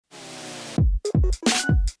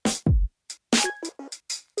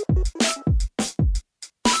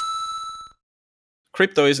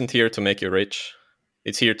crypto isn't here to make you rich.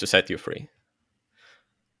 It's here to set you free.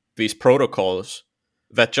 These protocols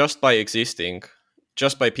that just by existing,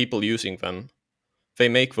 just by people using them, they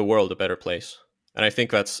make the world a better place. And I think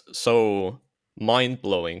that's so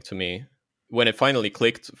mind-blowing to me. When it finally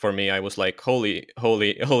clicked for me, I was like, holy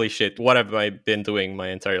shit, what have I been doing my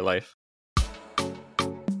entire life?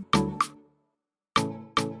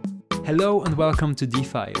 Hello and welcome to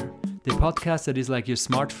DeFire, the podcast that is like your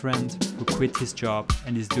smart friend who quit his job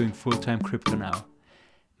and is doing full-time crypto now.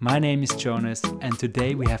 My name is Jonas, and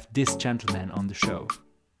today we have this gentleman on the show.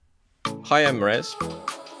 Hi, I'm Rez.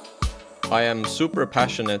 I am super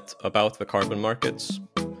passionate about the carbon markets,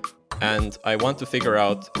 and I want to figure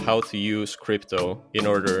out how to use crypto in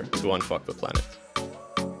order to unfuck the planet.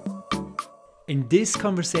 In this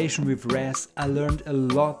conversation with Rez, I learned a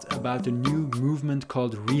lot about a new movement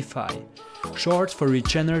called ReFi, short for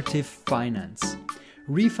regenerative finance.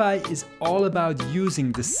 ReFi is all about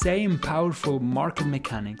using the same powerful market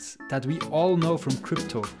mechanics that we all know from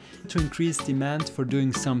crypto to increase demand for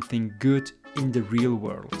doing something good in the real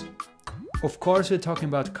world. Of course, we're talking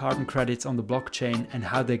about carbon credits on the blockchain and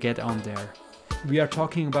how they get on there. We are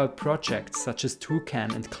talking about projects such as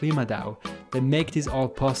Toucan and KlimaDAO that make this all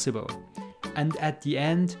possible. And at the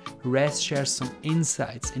end, Rez shares some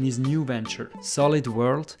insights in his new venture, Solid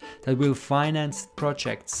World, that will finance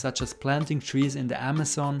projects such as planting trees in the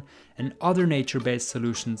Amazon and other nature-based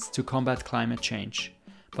solutions to combat climate change.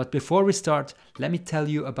 But before we start, let me tell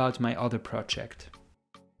you about my other project.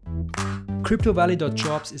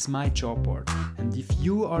 CryptoValley.jobs is my job board, and if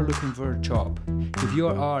you are looking for a job, if you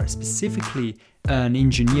are specifically an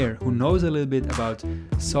engineer who knows a little bit about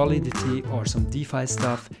Solidity or some DeFi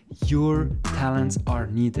stuff, your talents are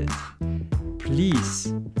needed.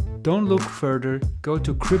 Please don't look further, go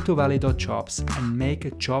to CryptoValley.jobs and make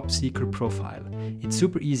a job seeker profile. It's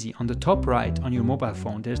super easy. On the top right on your mobile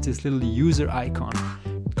phone, there's this little user icon.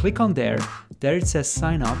 Click on there it says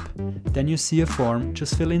sign up, then you see a form,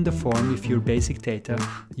 just fill in the form with your basic data.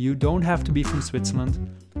 You don't have to be from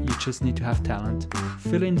Switzerland, you just need to have talent.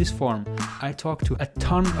 Fill in this form. I talked to a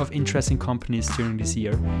ton of interesting companies during this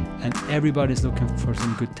year and everybody's looking for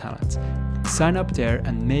some good talent. Sign up there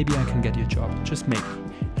and maybe I can get you a job, just maybe.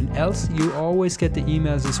 And else you always get the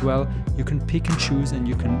emails as well. You can pick and choose and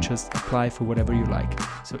you can just apply for whatever you like.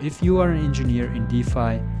 So if you are an engineer in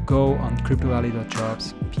DeFi, go on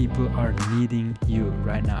CryptoValley.jobs. People are needing you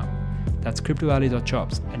right now. That's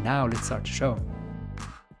CryptoValley.jobs. And now let's start the show.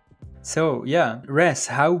 So yeah, Rez,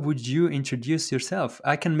 how would you introduce yourself?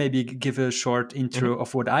 I can maybe give a short intro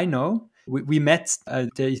of what I know. We met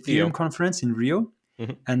at the Ethereum conference in Rio.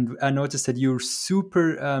 And I noticed that you're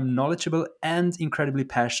super knowledgeable and incredibly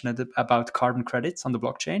passionate about carbon credits on the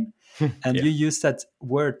blockchain. And you used that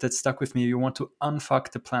word that stuck with me. You want to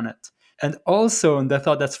unfuck the planet. And also, and I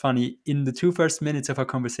thought that's funny, in the first 2 minutes of our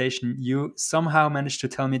conversation, you somehow managed to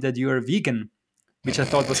tell me that you are vegan, which I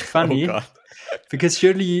thought was funny. Oh, God. Because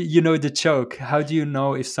surely you know the joke. How do you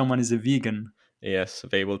know if someone is a vegan? Yes,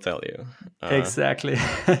 they will tell you. Exactly.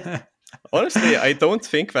 Honestly, I don't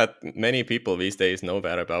think that many people these days know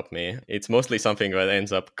that about me. It's mostly something that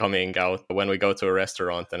ends up coming out when we go to a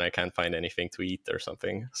restaurant and I can't find anything to eat or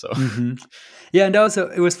something. So Yeah, and also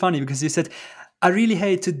it was funny because you said, I really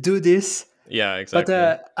hate to do this. Yeah, exactly.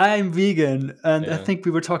 But I'm vegan. And I think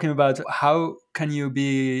we were talking about how can you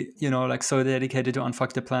be, like so dedicated to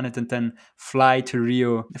unfuck the planet and then fly to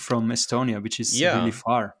Rio from Estonia, which is really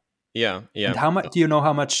far. Yeah. And how much do you know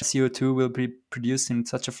how much CO2 will be produced in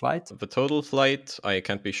such a flight? The total flight, I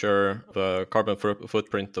can't be sure. The carbon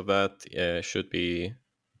footprint of that should be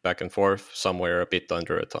back and forth somewhere a bit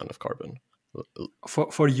under a ton of carbon. For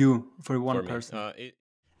one person.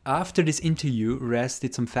 After this interview, Rez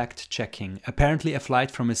did some fact-checking. Apparently, a flight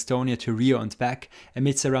from Estonia to Rio and back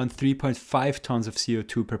emits around 3.5 tons of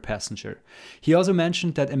CO2 per passenger. He also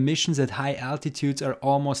mentioned that emissions at high altitudes are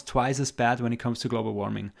almost twice as bad when it comes to global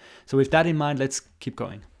warming. So with that in mind, let's keep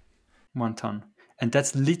going. 1 ton. And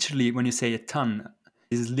that's literally, when you say a ton,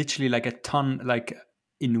 is literally like a ton, like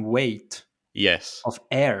in weight. Yes. Of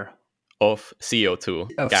air. Of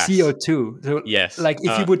CO2. Of gas. CO2. So, yes. Like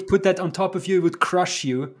if you would put that on top of you, it would crush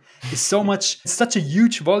you. It's such a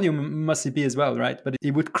huge volume must it be as well, right? But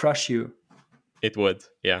it would crush you. It would,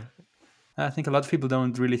 yeah. I think a lot of people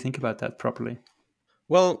don't really think about that properly.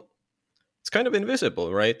 Well, it's kind of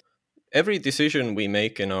invisible, right? Every decision we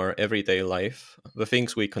make in our everyday life, the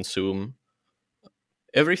things we consume,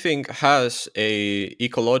 everything has a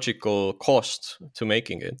ecological cost to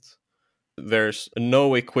making it. There's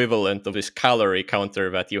no equivalent of this calorie counter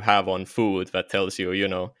that you have on food that tells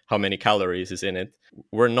you, how many calories is in it.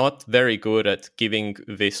 We're not very good at giving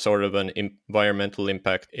this sort of an environmental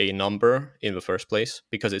impact a number in the first place,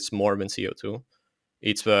 because it's more than CO2.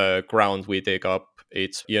 It's the ground we dig up.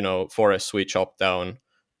 It's, forests we chop down.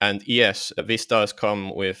 And yes, this does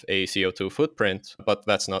come with a CO2 footprint, but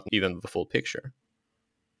that's not even the full picture.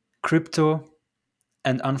 Crypto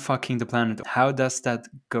and unfucking the planet. How does that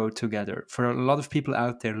go together? For a lot of people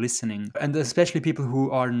out there listening, and especially people who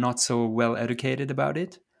are not so well educated about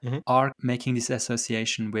it, are making this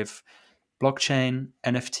association with blockchain,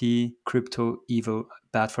 NFT, crypto, evil,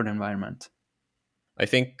 bad for the environment. I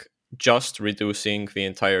think just reducing the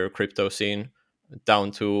entire crypto scene down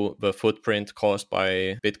to the footprint caused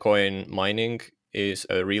by Bitcoin mining is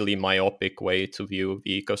a really myopic way to view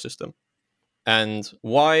the ecosystem. And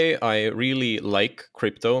why I really like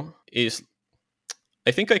crypto is,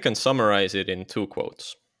 I think I can summarize it in 2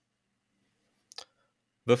 quotes.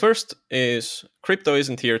 The first is, crypto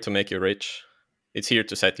isn't here to make you rich, it's here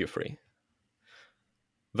to set you free.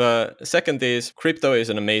 The second is, crypto is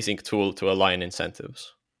an amazing tool to align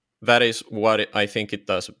incentives. That is what I think it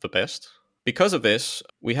does the best. Because of this,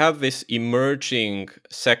 we have this emerging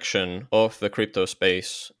section of the crypto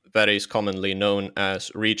space that is commonly known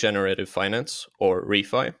as regenerative finance, or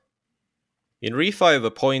refi. In refi,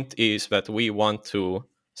 the point is that we want to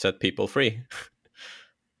set people free.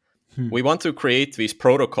 We want to create these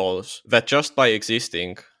protocols that just by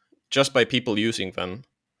existing, just by people using them,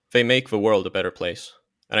 they make the world a better place.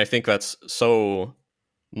 And I think that's so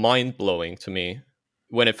mind-blowing to me.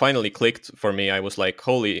 When it finally clicked for me, I was like,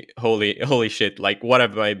 holy shit, like, what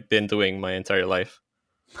have I been doing my entire life?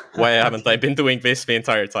 Why haven't I been doing this the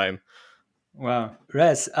entire time? Wow.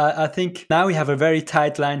 Rez, I think now we have a very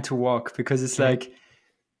tight line to walk, because it's like,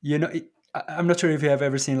 I'm not sure if you have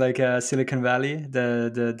ever seen like Silicon Valley,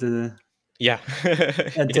 the Yeah.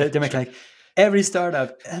 and Yeah. they make like every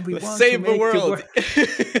startup, and we Let's want to save the make world.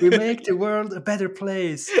 we make the world a better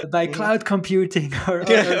place by cloud computing, or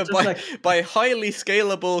Yeah, just like by highly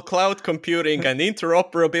scalable cloud computing and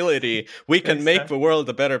interoperability, we can make the world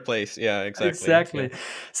a better place. Yeah, exactly. exactly. Yeah.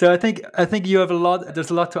 So I think you have a lot.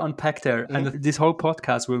 There's a lot to unpack there, and this whole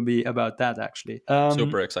podcast will be about that actually.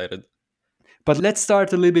 Super excited. But let's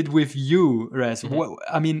start a little bit with you, Rez.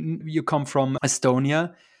 I mean, you come from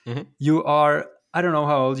Estonia. You are, I don't know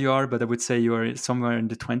how old you are, but I would say you are somewhere in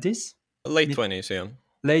the 20s. Late 20s, yeah.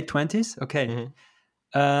 Late 20s? Okay.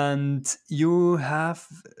 And you have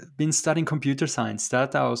been studying computer science.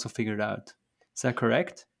 That I also figured out. Is that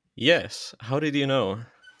correct? Yes. How did you know?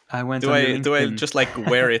 I went Do on your I LinkedIn. just like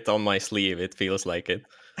wear it on my sleeve? It feels like it.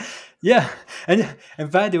 Yeah. And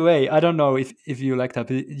by the way, I don't know if you like that,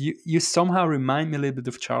 but you somehow remind me a little bit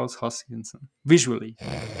of Charles Hoskinson visually.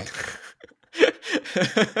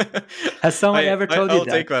 Has someone ever told you I'll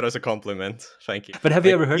that? take that as a compliment. Thank you. But have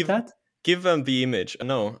you ever heard that? Give them the image.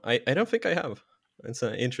 No, I don't think I have. It's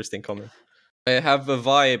an interesting comment. I have the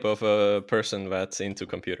vibe of a person that's into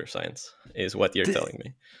computer science, is what you're telling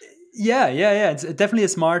me. Yeah. It's definitely a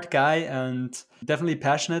smart guy and definitely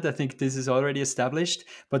passionate. I think this is already established.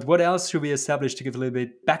 But what else should we establish to give a little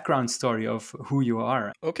bit background story of who you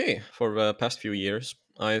are? Okay, for the past few years,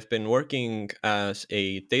 I've been working as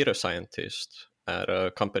a data scientist at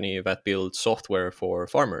a company that builds software for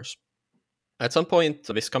farmers. At some point,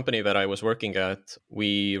 this company that I was working at,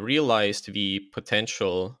 we realized the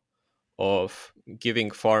potential of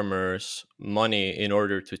giving farmers money in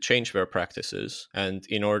order to change their practices and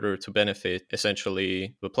in order to benefit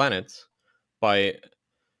essentially the planet by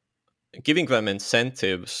giving them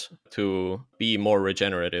incentives to be more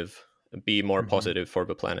regenerative, be more positive for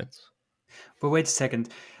the planet. But wait a second.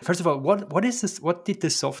 First of all, what is this? What did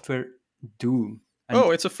the software do? And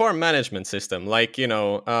Oh, it's a farm management system, like,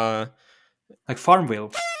 like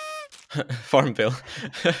Farmville. Farmville.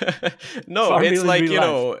 No, it's Farmville in like,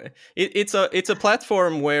 real life. it's a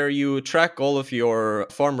platform where you track all of your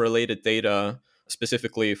farm related data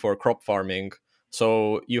specifically for crop farming.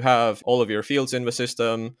 So you have all of your fields in the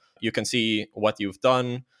system, you can see what you've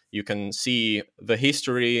done, you can see the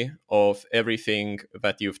history of everything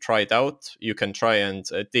that you've tried out. You can try and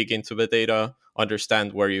dig into the data,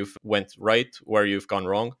 understand where you've went right, where you've gone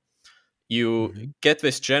wrong. You get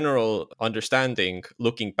this general understanding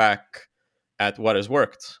looking back at what has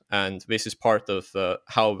worked, and this is part of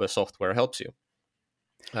how the software helps you.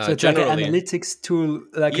 So it's like an Generally, analytics tool,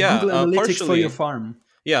 like a yeah, Google Analytics for your partially, farm.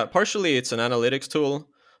 yeah, partially it's an analytics tool.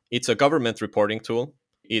 It's a government reporting tool.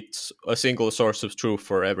 It's a single source of truth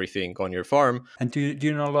for everything on your farm. And do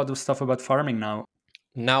you know a lot of stuff about farming now?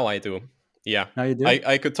 Now I do. Yeah, Now you do?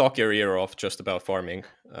 I could talk your ear off just about farming.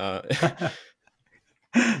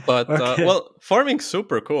 But Okay. well, farming's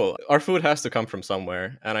super cool. Our food has to come from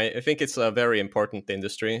somewhere, and I think it's a very important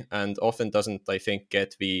industry, and often doesn't, I think,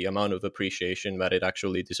 get the amount of appreciation that it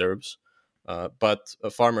actually deserves. But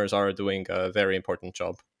farmers are doing a very important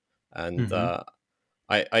job, and Hmm.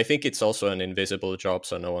 I think it's also an invisible job,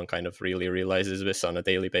 so no one kind of really realizes this on a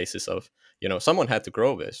daily basis. Of someone had to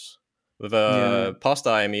grow this. Yeah, yeah. The pasta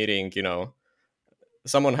I'm eating,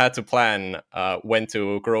 someone had to plan when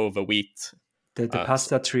to grow the wheat. The Uh,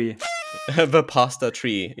 pasta tree. the pasta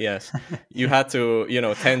tree, yes. You had to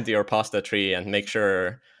tend your pasta tree and make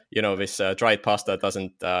sure this dried pasta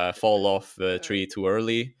doesn't fall off the tree too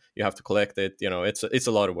early. You have to collect it. It's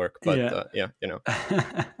a lot of work, but Yeah. yeah.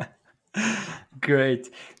 Great.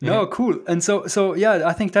 Mhm. No, cool. And so yeah,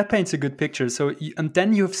 I think that paints a good picture. So and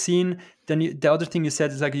then you've seen, the other thing you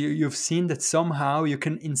said is like you've seen that somehow you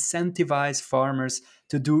can incentivize farmers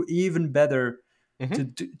to do even better,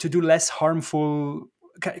 Mhm. to do less harmful.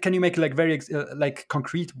 Can you make like very like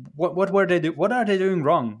concrete? What were they what are they doing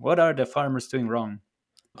wrong? What are the farmers doing wrong?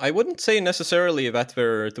 I wouldn't say necessarily that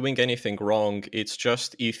we're doing anything wrong. It's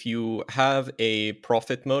just if you have a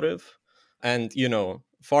profit motive, and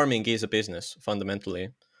farming is a business fundamentally.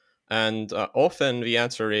 And often the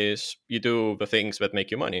answer is you do the things that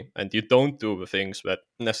make you money, and you don't do the things that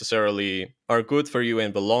necessarily are good for you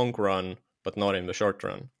in the long run, but not in the short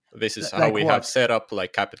run. This is how Like we have what? set up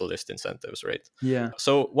like capitalist incentives, right? Yeah.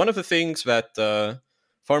 So one of the things that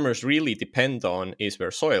farmers really depend on is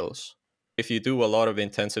their soils. If you do a lot of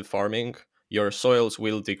intensive farming, your soils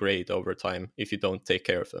will degrade over time if you don't take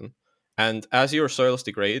care of them. And as your soils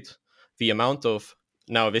degrade, the amount of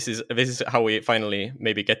now this is how we finally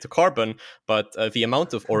maybe get to carbon, but the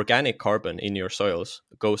amount of organic carbon in your soils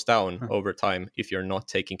goes down over time if you're not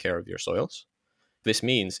taking care of your soils. This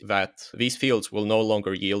means that these fields will no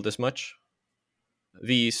longer yield as much.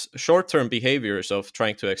 These short-term behaviors of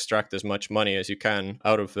trying to extract as much money as you can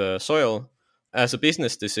out of the soil, as a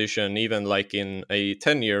business decision, even like in a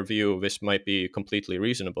 10-year view, this might be completely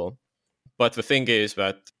reasonable. But the thing is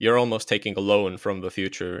that you're almost taking a loan from the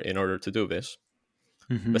future in order to do this.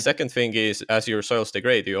 The Hmm. second thing is, as your soils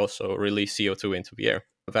degrade, you also release CO2 into the air.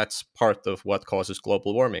 That's part of what causes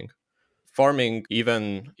global warming. Farming,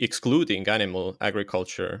 even excluding animal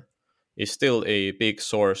agriculture, is still a big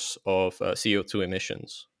source of CO2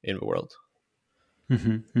 emissions in the world.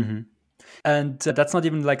 Hmm. Hmm. And that's not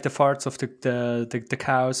even like the farts of the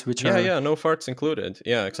cows, which Yeah, are yeah, no farts included.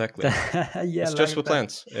 Yeah, exactly. yeah, It's just like for that.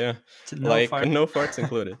 plants. Yeah, No like fart. no farts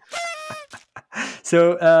included.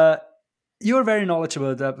 So you're very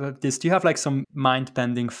knowledgeable about this. Do you have like some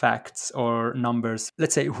mind-bending facts or numbers?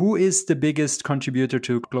 Let's say, who is the biggest contributor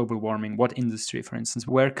to global warming? What industry, for instance?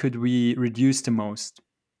 Where could we reduce the most?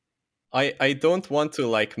 I don't want to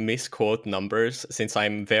like misquote numbers since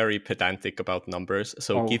I'm very pedantic about numbers.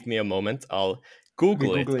 So Oh, give me a moment. I'll we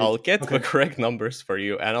Google it. Google I'll it. get the Okay. correct numbers for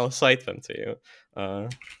you and I'll cite them to you.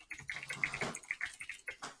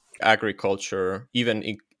 Agriculture,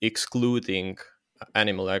 even excluding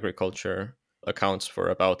animal agriculture, accounts for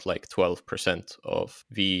about like 12% of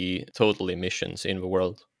the total emissions in the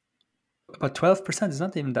world. But 12% is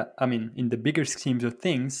not even that. I mean, in the bigger schemes of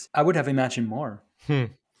things, I would have imagined more. Hmm.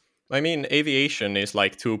 I mean, aviation is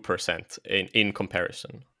like 2% in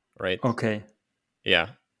comparison, right? Okay. Yeah.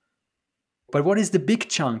 But what is the big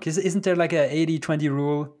chunk? Isn't there like a 80-20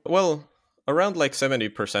 rule? Well, around like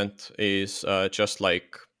 70% is just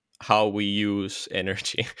like how we use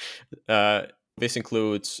energy. uh, this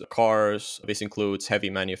includes cars, this includes heavy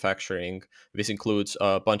manufacturing, this includes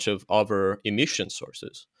a bunch of other emission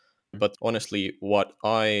sources. But honestly, what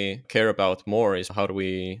I care about more is how do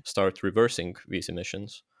we start reversing these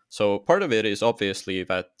emissions? So part of it is obviously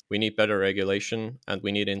that we need better regulation and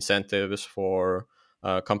we need incentives for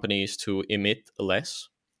companies to emit less.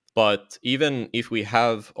 But even if we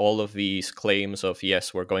have all of these claims of,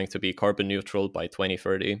 yes, we're going to be carbon neutral by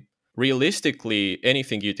 2030, realistically,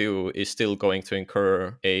 anything you do is still going to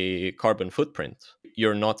incur a carbon footprint.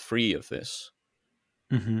 You're not free of this.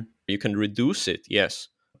 Hmm. You can reduce it, yes,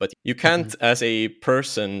 but you Hmm. can't, as a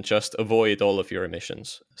person, just avoid all of your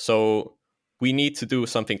emissions. So we need to do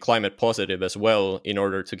something climate positive as well in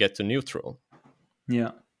order to get to neutral.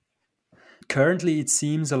 Yeah. Currently, it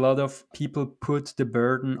seems a lot of people put the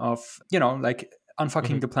burden of, like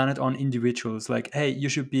unfucking Mhm. the planet on individuals. Like, hey, you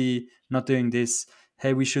should be not doing this.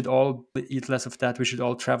 Hey, we should all eat less of that. We should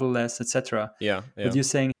all travel less, etc. Yeah, But yeah. you're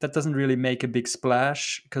saying that doesn't really make a big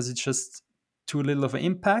splash because it's just too little of an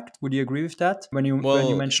impact. Would you agree with that when you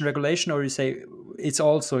Well, mention regulation, or you say it's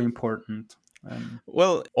also important?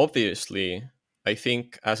 well, obviously. I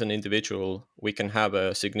think as an individual, we can have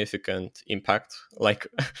a significant impact, like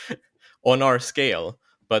on our scale.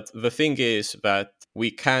 But the thing is that we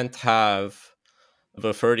can't have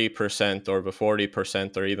the 30% or the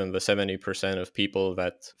 40% or even the 70% of people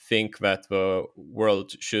that think that the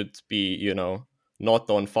world should be, not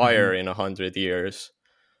on fire Hmm. in 100 years.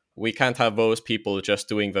 We can't have those people just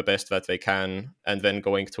doing the best that they can and then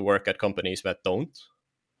going to work at companies that don't.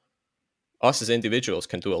 Us as individuals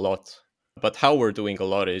can do a lot. But how we're doing a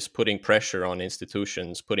lot is putting pressure on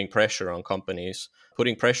institutions, putting pressure on companies,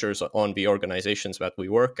 putting pressures on the organizations that we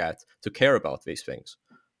work at to care about these things.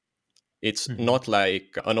 It's Hmm. not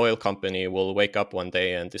like an oil company will wake up one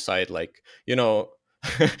day and decide, like,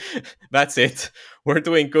 that's it. We're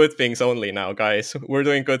doing good things only now, guys. We're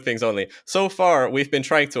doing good things only. So far, we've been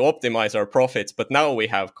trying to optimize our profits, but now we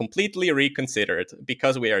have completely reconsidered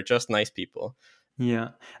because we are just nice people. Yeah,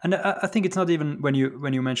 and I think it's not even when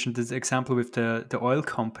you mentioned this example with the oil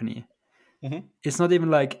company. Mm-hmm. It's not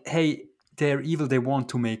even like, hey, they're evil. They want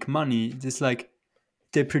to make money. It's like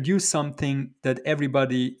they produce something that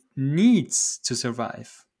everybody needs to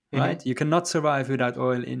survive. Mm-hmm. Right? You cannot survive without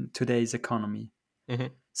oil in today's economy. Mm-hmm.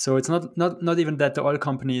 So it's not even that the oil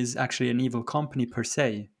company is actually an evil company per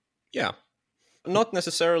se. Yeah. Not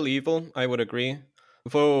necessarily evil, I would agree.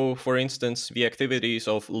 Though, for instance, the activities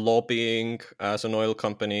of lobbying as an oil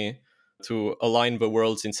company to align the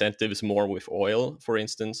world's incentives more with oil, for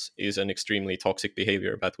instance, is an extremely toxic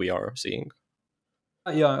behavior that we are seeing.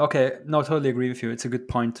 Yeah, okay. No, totally agree with you. It's a good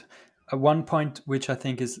point. One point which I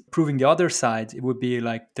think is proving the other side, it would be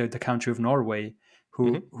like the country of Norway,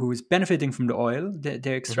 Mm-hmm. who is benefiting from the oil they're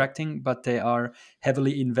Mm-hmm. extracting, but they are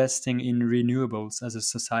heavily investing in renewables as a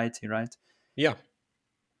society, right? Yeah,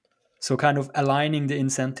 So kind of aligning the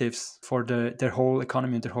incentives for their whole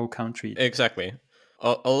economy and their whole country. exactly.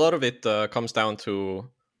 A lot of it comes down to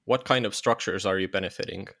what kind of structures are you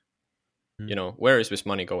benefiting? Mm. Where is this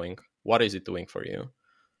money going? What is it doing for you?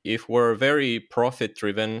 If we're very profit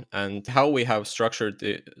driven, and how we have structured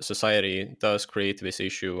the society does create this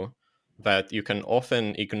issue that you can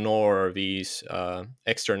often ignore these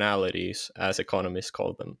externalities, as economists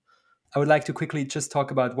call them. I would like to quickly just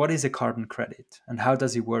talk about what is a carbon credit and how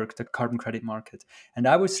does it work, the carbon credit market. And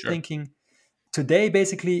I was Sure. thinking today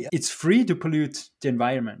basically it's free to pollute the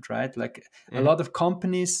environment, right? Like a Hmm. lot of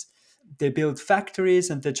companies, they build factories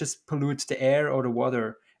and they just pollute the air or the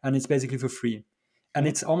water, and it's basically for free. And Hmm.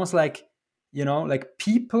 it's almost like, like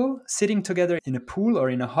people sitting together in a pool or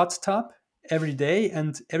in a hot tub every day,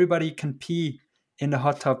 and everybody can pee in the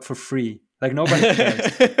hot tub for free, like nobody cares,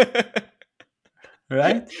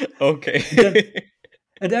 right?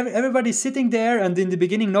 And then Okay. everybody's sitting there, and in the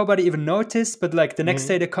beginning nobody even noticed, but like the next Hmm.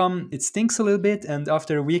 day they come, it stinks a little bit, and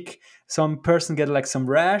after a week some person get like some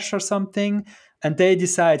rash or something, and they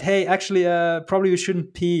decide, hey, actually probably we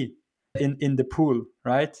shouldn't pee in the pool,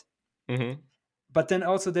 right? Hmm. But then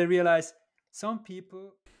also they realize some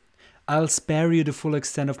people, I'll spare you the full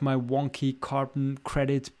extent of my wonky carbon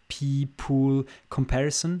credit pee pool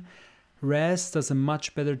comparison. Res does a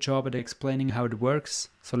much better job at explaining how it works,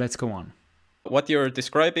 so let's go on. What you're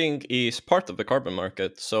describing is part of the carbon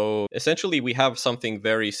market. So essentially, we have something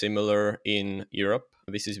very similar in Europe.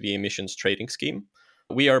 This is the emissions trading scheme.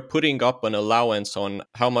 We are putting up an allowance on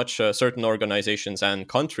how much certain organizations and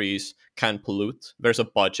countries can pollute. There's a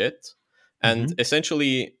budget. And Hmm.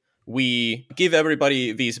 essentially, we give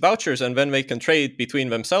everybody these vouchers and then they can trade between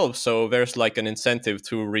themselves. So there's like an incentive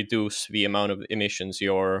to reduce the amount of emissions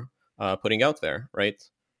you're putting out there, right?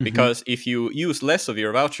 Hmm. Because if you use less of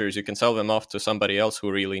your vouchers, you can sell them off to somebody else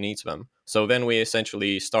who really needs them. So then we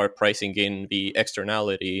essentially start pricing in the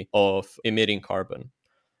externality of emitting carbon.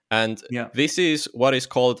 And Yeah. this is what is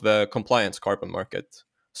called the compliance carbon market.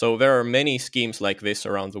 So there are many schemes like this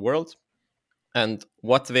around the world. And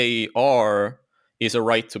what they are is a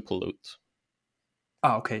right to pollute.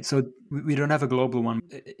 Ah, okay. So we don't have a global one.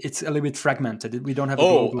 It's a little bit fragmented. We don't have a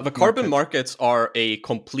Oh, global the carbon market. markets are a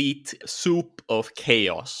complete soup of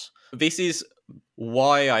chaos. This is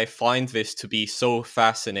why I find this to be so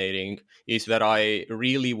fascinating, is that I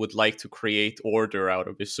really would like to create order out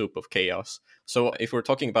of this soup of chaos. So if we're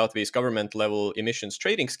talking about these government level emissions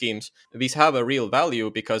trading schemes, these have a real value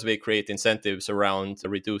because they create incentives around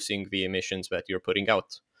reducing the emissions that you're putting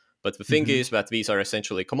out. But the thing Hmm. is that these are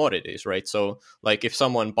essentially commodities, right? So, like, if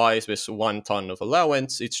someone buys this 1 ton of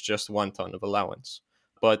allowance, it's just 1 ton of allowance.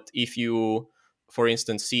 But if you, for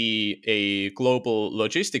instance, see a global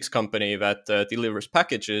logistics company that delivers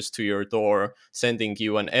packages to your door, sending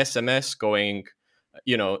you an SMS going,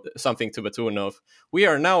 something to the tune of, "We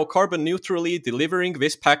are now carbon neutrally delivering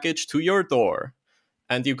this package to your door."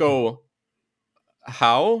 And you go,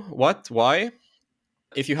 "How? What? Why?"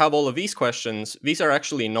 If you have all of these questions, these are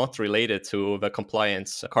actually not related to the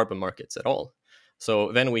compliance carbon markets at all.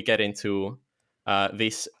 So then we get into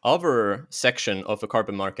this other section of the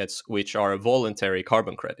carbon markets, which are voluntary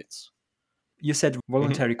carbon credits. You said Mhm.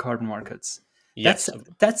 voluntary carbon markets. That's Yes.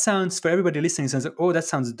 that sounds, for everybody listening, sounds like, oh, that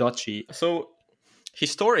sounds dodgy. So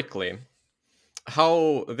historically,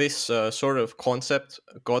 how this sort of concept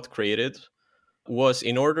got created was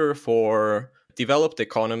in order for developed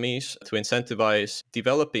economies to incentivize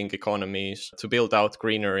developing economies to build out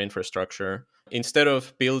greener infrastructure. Instead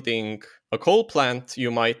of building a coal plant, you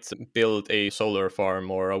might build a solar farm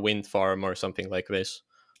or a wind farm or something like this.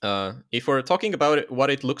 If we're talking about it, what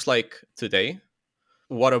it looks like today,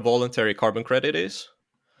 what a voluntary carbon credit is,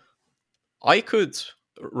 I could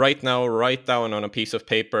right now write down on a piece of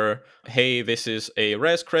paper, hey, this is a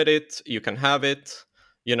res credit, you can have it,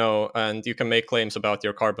 and you can make claims about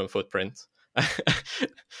your carbon footprint.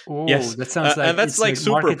 Oh, Yes, that sounds like and that's it's a like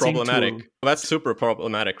super marketing tool. problematic. That's super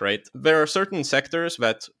problematic, right? There are certain sectors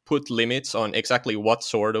that put limits on exactly what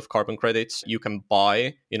sort of carbon credits you can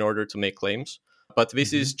buy in order to make claims. But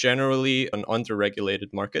this is Mhm. generally an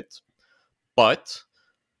underregulated market. But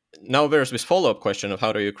now there's this follow-up question of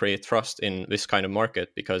how do you create trust in this kind of market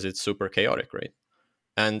because it's super chaotic, right?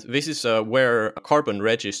 And this is where carbon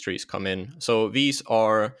registries come in. So these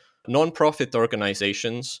are non-profit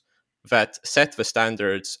organizations that set the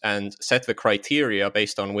standards and set the criteria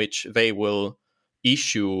based on which they will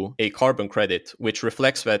issue a carbon credit, which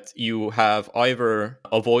reflects that you have either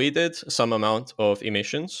avoided some amount of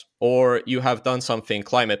emissions or you have done something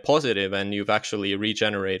climate positive and you've actually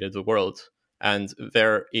regenerated the world. And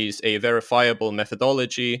there is a verifiable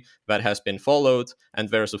methodology that has been followed, and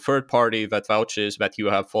there's a third party that vouches that you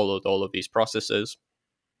have followed all of these processes.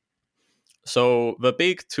 So the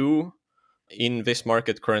big two in this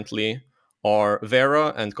market currently are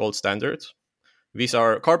Vera and Gold Standard. These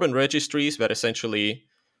are carbon registries that essentially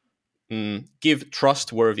give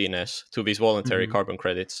trustworthiness to these voluntary Mhm. carbon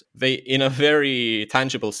credits. They, in a very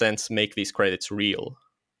tangible sense, make these credits real.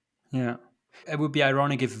 Yeah. It would be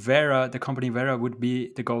ironic if Vera, the company Vera, would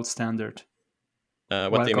be the gold standard.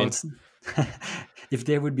 What While do you mean? if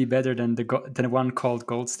they would be better than than one called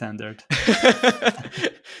gold standard.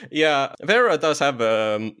 Yeah, Vera does have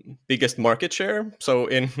the biggest market share, so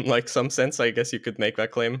in like some sense, I guess you could make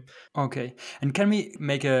that claim. Okay. And can we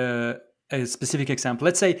make a specific example?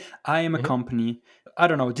 Let's say I am a Hmm. company, I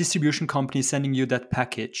don't know, a distribution company sending you that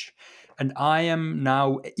package. And I am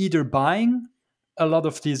now either buying a lot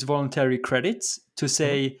of these voluntary credits to Hmm.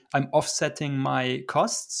 say I'm offsetting my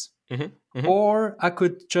costs, Hmm. Hmm. or I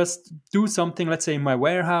could just do something. Let's say in my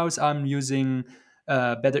warehouse, I'm using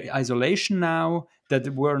better isolation now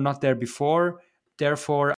that were not there before.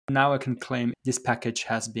 Therefore, now I can claim this package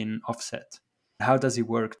has been offset. How does it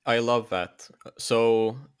work? I love that.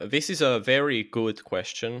 So this is a very good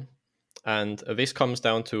question. And this comes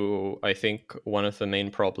down to, I think, one of the main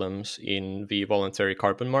problems in the voluntary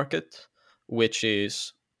carbon market, which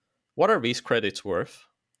is what are these credits worth?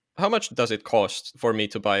 How much does it cost for me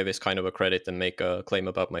to buy this kind of a credit and make a claim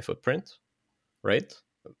about my footprint? Right?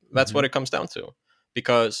 That's what Hmm. it comes down to.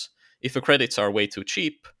 Because if the credits are way too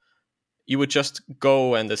cheap, you would just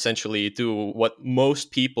go and essentially do what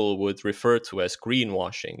most people would refer to as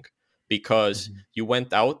greenwashing, because Hmm. you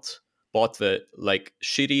went out, bought the like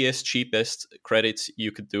shittiest cheapest credits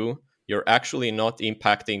you could do. You're actually not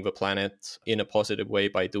impacting the planet in a positive way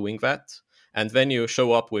by doing that. And then you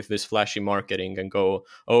show up with this flashy marketing and go,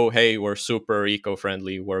 oh hey, we're super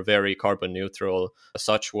eco-friendly, we're very carbon neutral,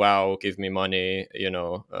 such wow, give me money,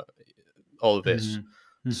 all of this. Hmm.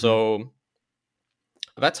 Hmm. So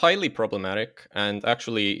that's highly problematic and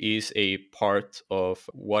actually is a part of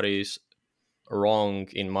what is wrong,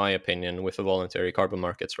 in my opinion, with the voluntary carbon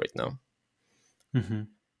markets right now. Hmm.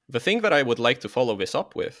 The thing that I would like to follow this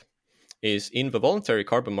up with is in the voluntary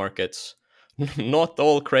carbon markets, not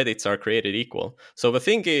all credits are created equal. So the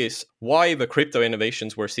thing is, why the crypto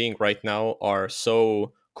innovations we're seeing right now are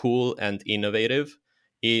so cool and innovative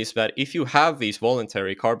is that if you have these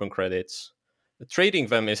voluntary carbon credits, trading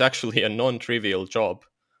them is actually a non trivial job.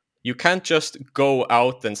 You can't just go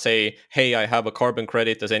out and say, hey, I have a carbon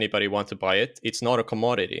credit. Does anybody want to buy it? It's not a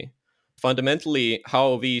commodity. Fundamentally,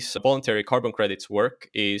 how these voluntary carbon credits work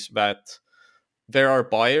is that there are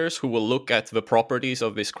buyers who will look at the properties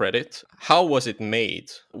of this credit. How was it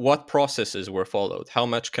made? What processes were followed? How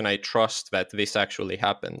much can I trust that this actually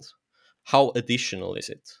happened? How additional is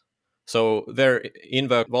it? So there in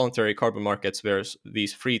the voluntary carbon markets, there's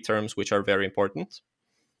these three terms which are very important: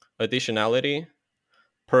 additionality,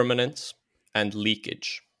 permanence, and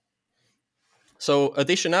leakage. So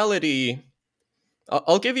additionality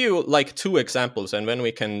I'll give you like two examples, and then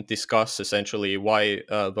we can discuss essentially why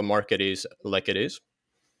the market is like it is.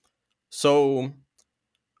 So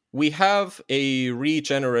we have a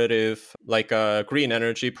regenerative, like a green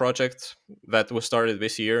energy project that was started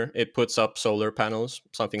this year. It puts up solar panels,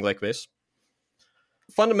 something like this.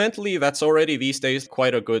 Fundamentally, that's already these days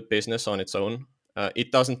quite a good business on its own.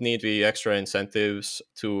 It doesn't need the extra incentives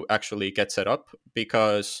to actually get set up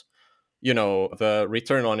because, you know, the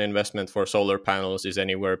return on investment for solar panels is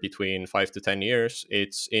anywhere between 5 to 10 years.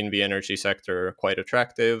 It's in the energy sector quite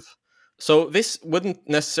attractive. So this wouldn't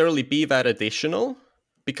necessarily be that additional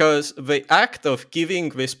because the act of giving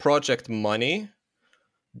this project money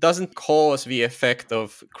doesn't cause the effect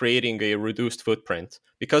of creating a reduced footprint.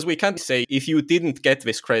 Because we can't say if you didn't get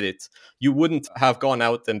this credit, you wouldn't have gone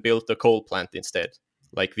out and built a coal plant instead,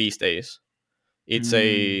 like these days. It's Mm.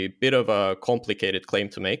 a bit of a complicated claim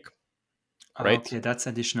to make, right? Okay, that's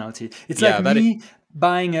additionality. It's like Yeah, that me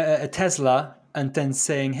buying a Tesla and then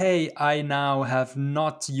saying, "Hey, I now have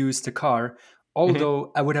not used the car, Mhm.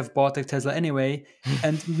 although I would have bought a Tesla anyway,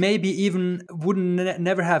 and maybe even wouldn't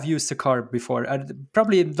never have used a car before. I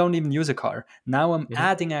probably don't even use a car. Now I'm Mhm.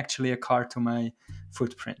 adding actually a car to my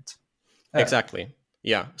footprint." Uh, Exactly.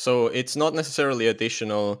 Yeah. So it's not necessarily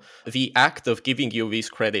additional. The act of giving you these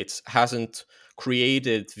credits hasn't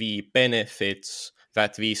created the benefits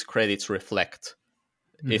that these credits reflect,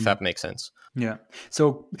 if mhm. that makes sense. Yeah.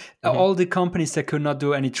 So Hmm. all the companies that could not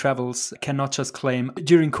do any travels cannot just claim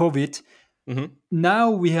during COVID. Hmm. Now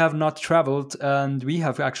we have not traveled and we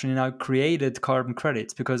have actually now created carbon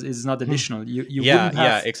credits because it's not additional. You Yeah, wouldn't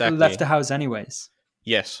yeah, have left exactly. the house anyways.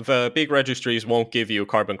 Yes, the big registries won't give you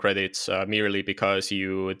carbon credits merely because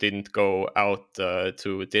you didn't go out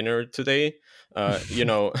to dinner today. You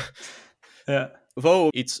know, Yeah. though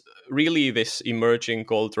it's really this emerging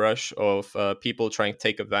gold rush of people trying to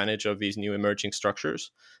take advantage of these new emerging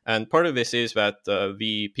structures. And part of this is that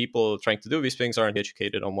the people trying to do these things aren't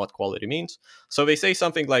educated on what quality means. So they say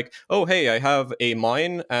something like, oh, hey, I have a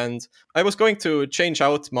mine and I was going to change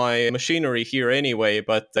out my machinery here anyway,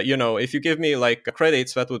 but, you know, if you give me like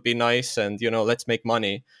credits, that would be nice. And, you know, let's make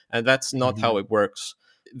money. And that's not how Mhm. it works.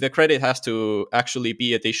 The credit has to actually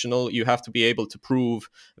be additional. You have to be able to prove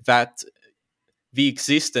that the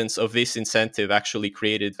existence of this incentive actually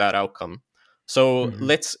created that outcome. So Mhm.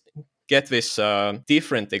 let's get this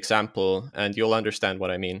different example and you'll understand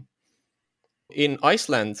what I mean. In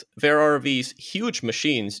Iceland, there are these huge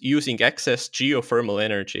machines using excess geothermal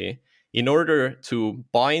energy in order to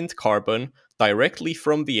bind carbon directly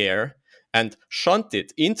from the air and shunt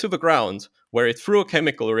it into the ground where it, through a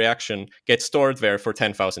chemical reaction, gets stored there for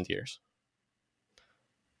 10,000 years.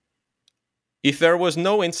 If there was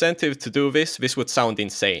no incentive to do this, this would sound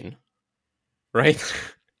insane, right?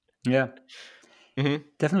 Yeah, Hmm.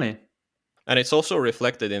 definitely. And it's also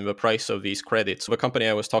reflected in the price of these credits. The company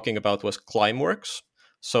I was talking about was Climeworks.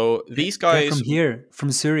 So Yeah, these they're from guys, here,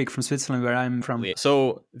 from Zurich, from Switzerland, where I'm from.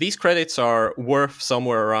 so these credits are worth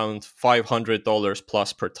somewhere around $500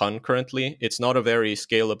 plus per ton currently. It's not a very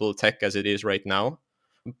scalable tech as it is right now,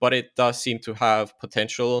 but it does seem to have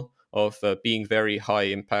potential of being very high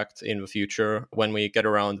impact in the future when we get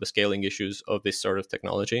around the scaling issues of this sort of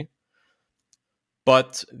technology.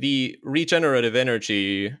 But the regenerative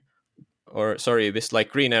energy, or sorry, this like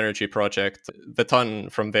green energy project, the ton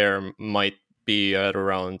from there might be at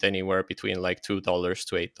around anywhere between like $2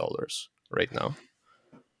 to $8 right now.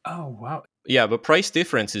 Oh, wow. Yeah, the price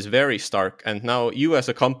difference is very stark. And now you as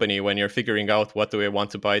a company, when you're figuring out what do I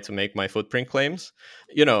want to buy to make my footprint claims,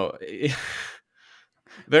 you know,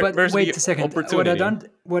 But there's wait the a second. opportunity.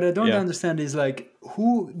 What I don't Yeah. understand is like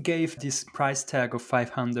who gave this price tag of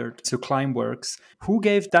 500 to Climeworks? Who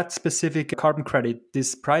gave that specific carbon credit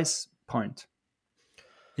this price point?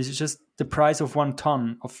 Is it just the price of 1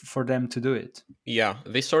 ton of for them to do it? Yeah,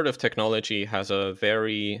 this sort of technology has a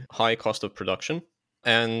very high cost of production,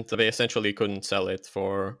 and they essentially couldn't sell it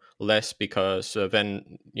for less because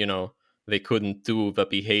then, you know, they couldn't do the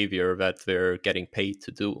behavior that they're getting paid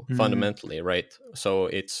to do Mm. fundamentally, right? So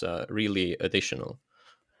it's really additional.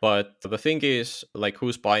 But the thing is, like,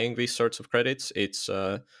 who's buying these sorts of credits? It's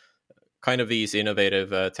kind of these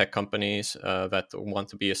innovative tech companies that want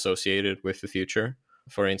to be associated with the future.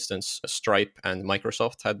 For instance, Stripe and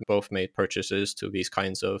Microsoft had both made purchases to these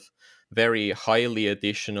kinds of very highly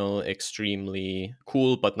additional, extremely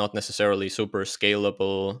cool, but not necessarily super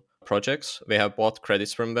scalable projects. They have bought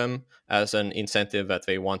credits from them as an incentive that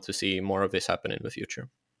they want to see more of this happen in the future.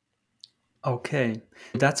 Okay.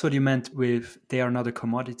 That's what you meant with they are not a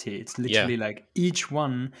commodity. It's Yeah. literally like each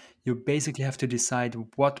one you basically have to decide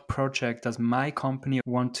what project does my company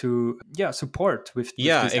want to support with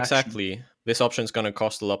Yeah, this action. exactly. This option is going to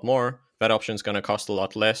cost a lot more. That option is going to cost a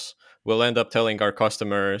lot less. We'll end up telling our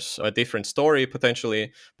customers a different story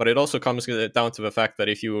potentially, but it also comes down to the fact that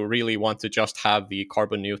if you really want to just have the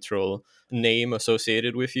carbon neutral name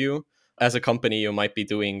associated with you, as a company, you might be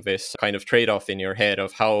doing this kind of trade off in your head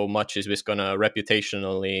of how much is this going to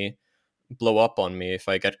reputationally blow up on me if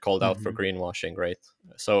I get called out for Mm-hmm. greenwashing, right?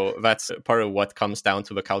 So that's part of what comes down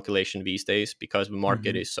to the calculation these days because the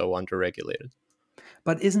market Mm-hmm. is so underregulated.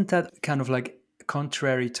 But isn't that kind of like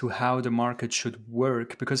contrary to how the market should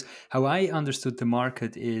work? Because how I understood the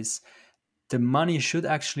market is the money should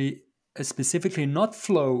actually specifically not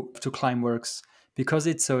flow to Climeworks because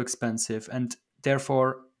it's so expensive and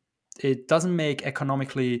therefore it doesn't make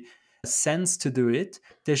economically sense to do it.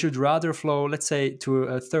 They should rather flow, let's say, to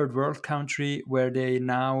a third world country where they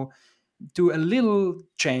now do a little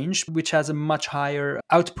change which has a much higher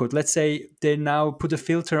output. Let's say they now put a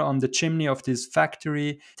filter on the chimney of this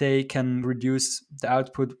factory, they can reduce the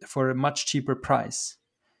output for a much cheaper price.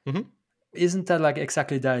 Mm-hmm. Isn't that like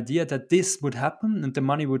exactly the idea that this would happen and the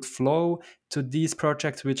money would flow to these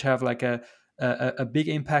projects which have like a big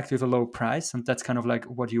impact with a low price, and that's kind of like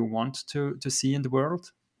what you want to see in the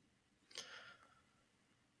world?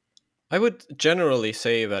 I would generally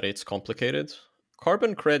say that it's complicated.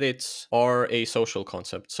 Carbon credits are a social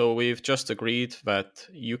concept. So we've just agreed that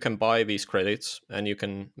you can buy these credits and you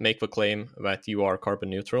can make the claim that you are carbon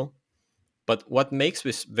neutral. But what makes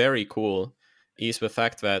this very cool is the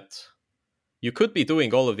fact that you could be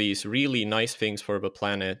doing all of these really nice things for the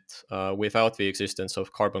planet without the existence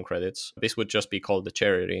of carbon credits. This would just be called a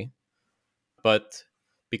charity. But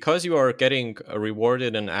because you are getting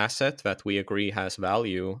rewarded an asset that we agree has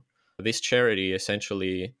value, this charity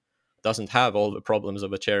essentially doesn't have all the problems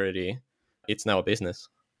of a charity. It's now a business,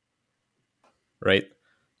 right?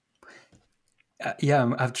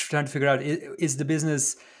 Yeah, I'm trying to figure out, is the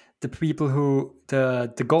business the people who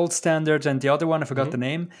the gold standard and the other one I forgot Mm-hmm. the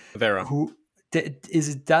name, Vera. who is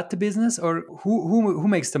it that the business, or who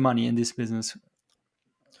makes the money in this business?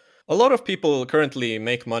 A lot of people currently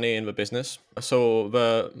make money in the business. So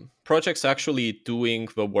the projects actually doing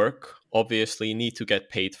the work obviously need to get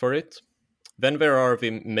paid for it. Then there are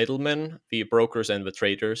the middlemen, the brokers and the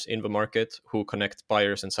traders in the market who connect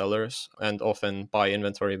buyers and sellers and often buy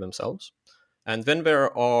inventory themselves. And then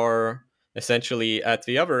there are essentially at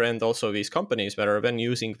the other end also these companies that are then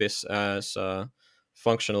using this as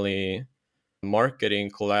functionally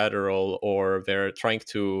marketing collateral, or they're trying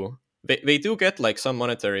to they do get like some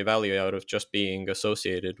monetary value out of just being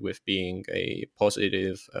associated with being a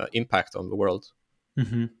positive impact on the world.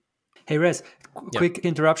 Hmm. Hey Rez, Yeah. quick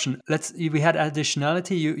interruption. We had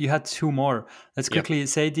additionality. You had two more. Let's Yeah. quickly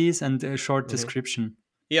say these and a short Mhm. description.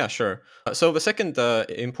 Yeah, sure. So the second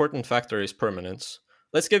important factor is permanence.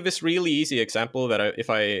 Let's give this really easy example that if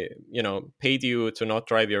I, paid you to not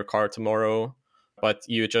drive your car tomorrow, but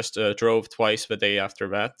you just drove twice the day after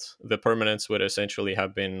that, the permanence would essentially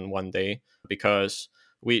have been 1 day because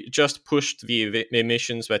we just pushed the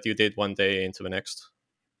emissions that you did 1 day into the next.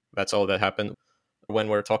 That's all that happened. When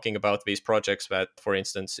we're talking about these projects that, for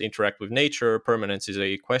instance, interact with nature, permanence is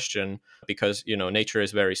a question because, nature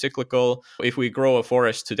is very cyclical. If we grow a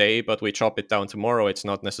forest today, but we chop it down tomorrow, it's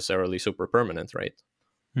not necessarily super permanent, right?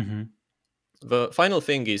 Hmm. The final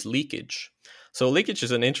thing is leakage. So, leakage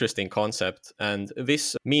is an interesting concept. And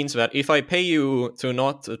this means that if I pay you to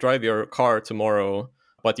not drive your car tomorrow,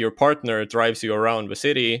 but your partner drives you around the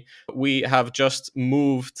city, we have just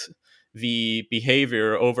moved the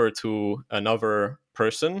behavior over to another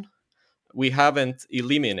person. We haven't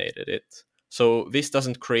eliminated it. So, this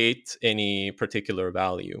doesn't create any particular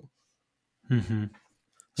value. Hmm.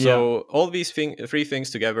 Yeah. So all these three things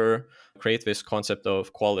together create this concept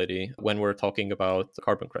of quality when we're talking about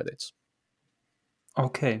carbon credits.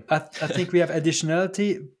 Okay. I think we have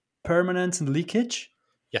additionality, permanence, and leakage.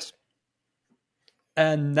 Yes.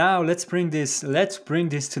 And now let's bring this to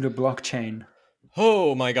the blockchain.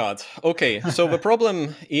 Oh my God. Okay. So the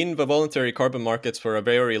problem in the voluntary carbon markets for a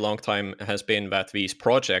very long time has been that these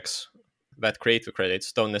projects that create the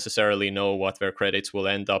credits don't necessarily know what their credits will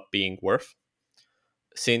end up being worth.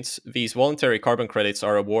 Since these voluntary carbon credits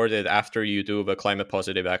are awarded after you do the climate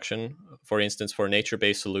positive action, for instance, for nature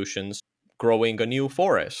based solutions, growing a new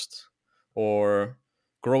forest or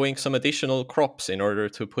growing some additional crops in order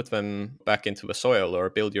to put them back into the soil or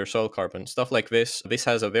build your soil carbon, stuff like this. This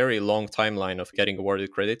has a very long timeline of getting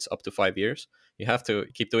awarded credits, up to 5 years. You have to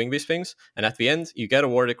keep doing these things. And at the end, you get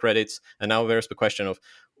awarded credits. And now there's the question of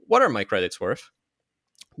what are my credits worth?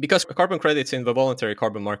 Because carbon credits in the voluntary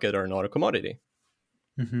carbon market are not a commodity.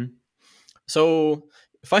 Hmm. So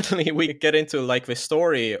finally, we get into like the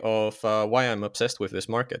story of why I'm obsessed with this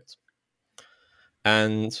market.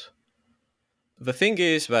 And the thing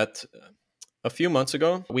is that a few months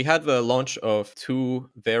ago, we had the launch of two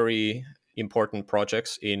very important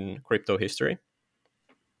projects in crypto history.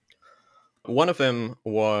 One of them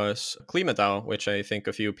was KlimaDAO, which I think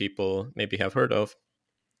a few people maybe have heard of,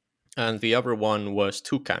 and the other one was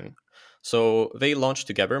Toucan. So they launched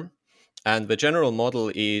together, and the general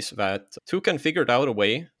model is that Toucan figured out a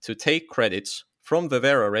way to take credits from the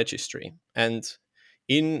Vera registry, and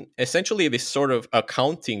in essentially this sort of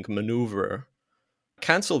accounting maneuver,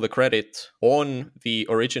 cancel the credit on the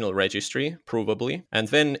original registry, provably, and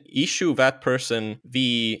then issue that person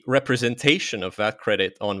the representation of that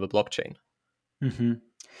credit on the blockchain. Mm-hmm.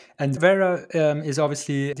 And Vera is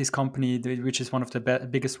obviously this company, which is one of the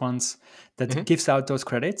biggest ones that Mhm. gives out those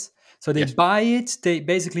credits. So they Yes. buy it, they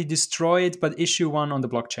basically destroy it, but issue one on the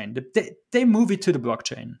blockchain. They move it to the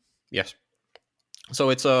blockchain. Yes. So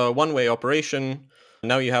it's a one-way operation.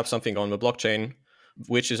 Now you have something on the blockchain,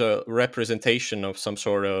 which is a representation of some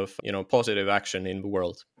sort of positive action in the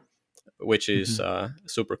world, which is Mm-hmm.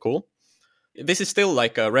 super cool. This is still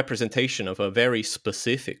like a representation of a very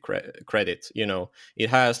specific credit. It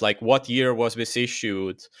has like what year was this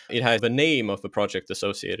issued. It has the name of the project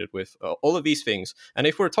associated with all of these things. And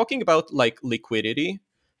if we're talking about like liquidity,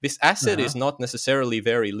 this asset Uh-huh. is not necessarily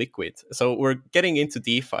very liquid. So we're getting into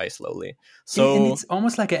DeFi slowly. And So it's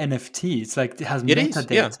almost like an NFT. It's like it has it is,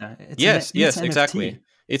 yeah. metadata. Yes, It's yes, an exactly. NFT.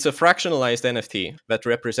 It's a fractionalized NFT that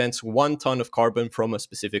represents 1 ton of carbon from a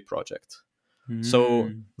specific project. So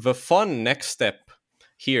Mm. the fun next step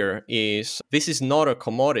here is this is not a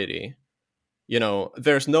commodity.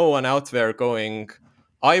 There's no one out there going,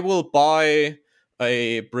 I will buy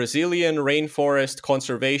a Brazilian rainforest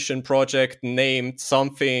conservation project named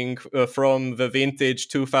something from the vintage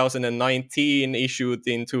 2019 issued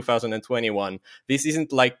in 2021. This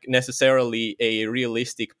isn't like necessarily a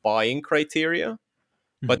realistic buying criteria.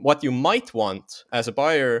 Mhm. But what you might want as a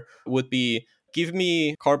buyer would be give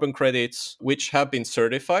me carbon credits which have been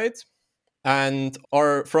certified and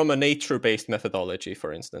are from a nature based methodology,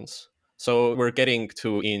 for instance. So we're getting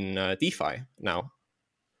to in DeFi now.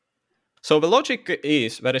 So the logic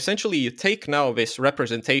is that essentially you take now this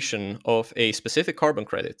representation of a specific carbon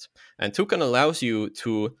credit, and Toucan allows you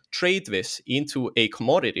to trade this into a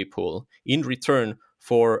commodity pool in return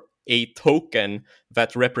for a token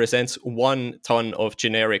that represents 1 ton of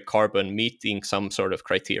generic carbon meeting some sort of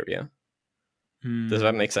criteria. Does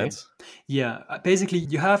that make Okay. sense? Yeah. Basically,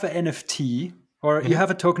 you have an NFT or you Mm-hmm. have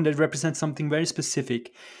a token that represents something very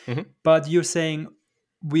specific, Mm-hmm. but you're saying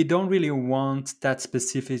we don't really want that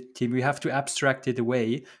specificity. We have to abstract it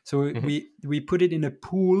away. So Mm-hmm. we put it in a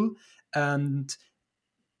pool, and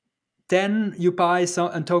then you buy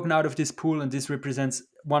a token out of this pool, and this represents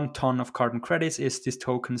 1 ton of carbon credits is this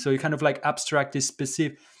token. So you kind of like abstract this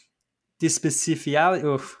specificality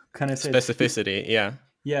of, can I say it? Specificity, yeah.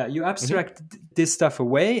 Yeah, you Mm-hmm. abstract this stuff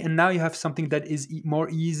away, and now you have something that is more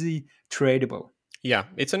easy tradable. Yeah,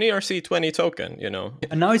 it's an ERC20 token.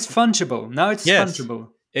 And now it's fungible. Now it's Yes, fungible. Now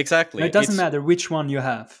exactly. it doesn't matter which one you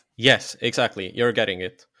have. Yes, exactly. You're getting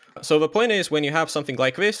it. So the point is, when you have something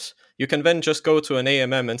like this, you can then just go to an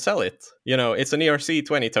AMM and sell it. It's an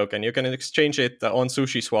ERC20 token. You can exchange it on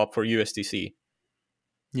SushiSwap for USDC.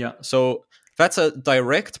 Yeah. So that's a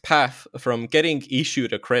direct path from getting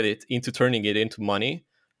issued a credit into turning it into money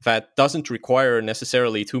that doesn't require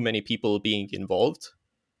necessarily too many people being involved.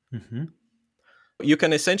 Hmm. You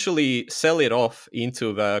can essentially sell it off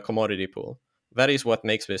into the commodity pool. That is what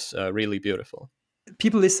makes this really beautiful.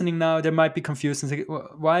 People listening now, they might be confused and say,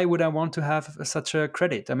 why would I want to have such a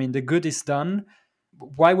credit? I mean, the good is done.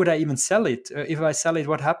 Why would I even sell it? If I sell it,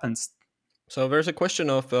 what happens? So there's a question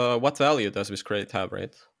of what value does this credit have,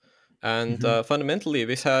 right? And Hmm. fundamentally,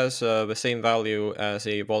 this has the same value as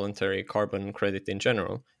a voluntary carbon credit in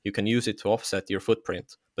general. You can use it to offset your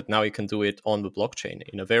footprint, but now you can do it on the blockchain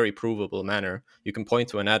in a very provable manner. You can point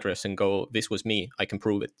to an address and go, "This was me. I can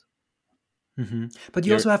prove it." Hmm. But you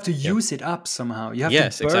You're, also have to yeah. use it up somehow. You have to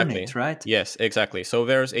Yes, burn it, exactly. right? Yes, exactly. So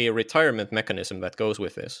there's a retirement mechanism that goes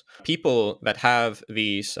with this. People that have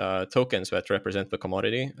these tokens that represent the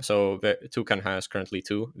commodity. So Toucan has currently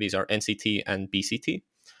two. These are NCT and BCT.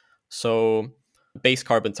 So base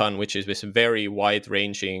carbon ton, which is this very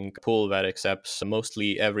wide-ranging pool that accepts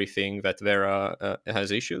mostly everything that Vera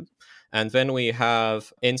has issued. And then we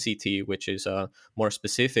have NCT, which is a more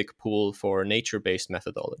specific pool for nature-based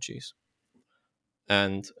methodologies.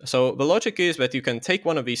 And so the logic is that you can take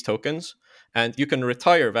one of these tokens and you can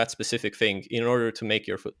retire that specific thing in order to make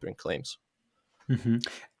your footprint claims. Hmm.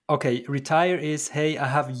 Okay, retire is, hey, I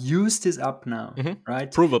have used this up now, Mm-hmm. right?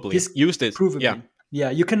 Provably This used it. Yeah. provably. Yeah,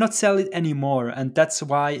 you cannot sell it anymore, and that's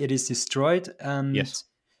why it is destroyed. And Yes,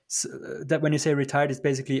 that when you say retired, it's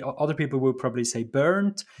basically other people will probably say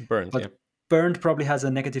burned, burned. Yeah, but burned probably has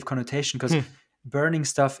a negative connotation because Hmm, burning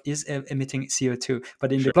stuff is emitting CO2.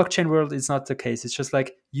 But in the sure. blockchain world, it's not the case. It's just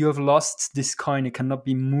like you have lost this coin; it cannot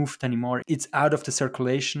be moved anymore. It's out of the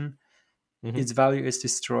circulation. Hmm. Its value is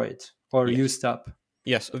destroyed or Yes. used up.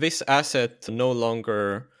 Yes, this asset no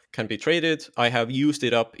longer can be traded. I have used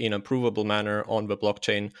it up in a provable manner on the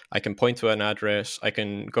blockchain. I can point to an address. I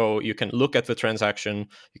can go, you can look at the transaction.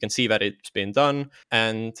 You can see that it's been done.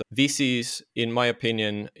 And this is, in my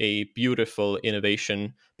opinion, a beautiful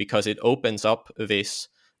innovation because it opens up this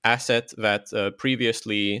asset that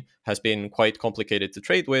previously has been quite complicated to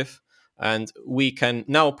trade with. And we can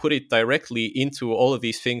now put it directly into all of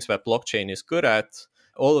these things that blockchain is good at,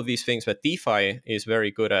 all of these things that DeFi is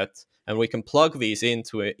very good at, and we can plug these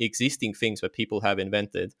into existing things that people have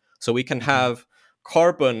invented. So we can Mhm. have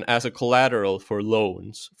carbon as a collateral for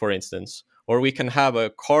loans, for instance, or we can have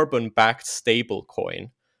a carbon backed stable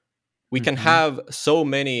coin. We can Mhm. have so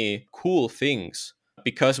many cool things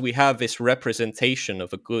because we have this representation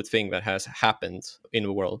of a good thing that has happened in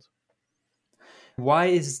the world. Why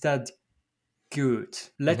is that good?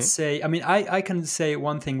 Let's Hmm. say, I mean, I can say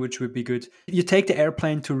one thing which would be good. You take the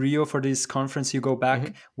airplane to Rio for this conference, you go back,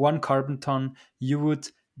 Hmm. 1 carbon ton, you would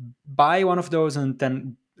buy one of those and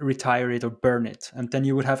then retire it or burn it. And then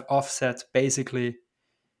you would have offset basically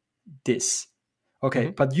this. Okay,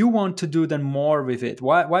 Hmm. but you want to do then more with it.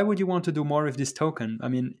 Why would you want to do more with this token? I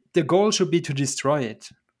mean, the goal should be to destroy it.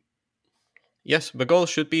 Yes, the goal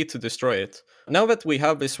should be to destroy it. Now that we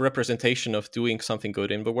have this representation of doing something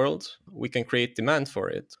good in the world, we can create demand for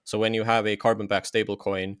it. So when you have a carbon backed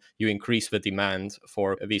stablecoin, you increase the demand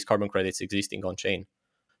for these carbon credits existing on chain.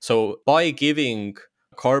 So by giving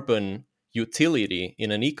carbon utility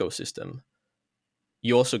in an ecosystem,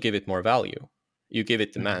 you also give it more value. You give it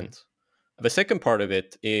Mhm. demand. The second part of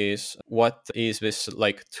it is what is this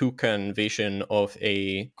like toucan vision of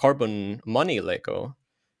a carbon money Lego?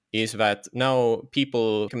 Is that now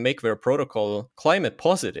people can make their protocol climate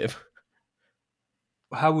positive.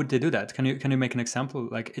 How would they do that? Can you make an example?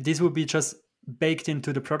 Like this would be just baked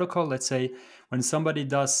into the protocol. Let's say when somebody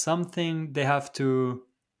does something, they have to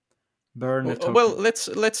burn a Well, token. let's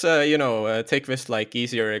take this like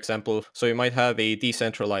easier example. So you might have a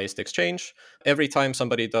decentralized exchange. Every time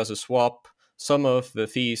somebody does a swap, some of the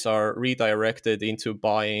fees are redirected into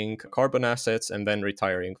buying carbon assets and then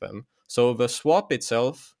retiring them. So the swap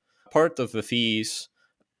itself, part of the fees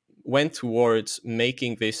went towards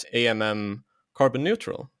making this AMM carbon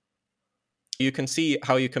neutral. You can see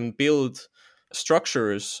how you can build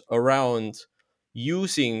structures around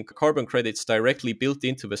using carbon credits directly built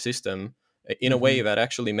into the system in a way Hmm. that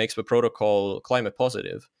actually makes the protocol climate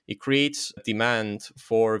positive. It creates demand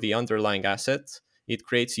for the underlying asset, it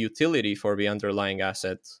creates utility for the underlying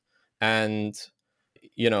asset, and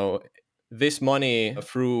you know this money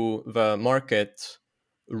through the market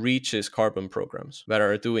reaches carbon programs that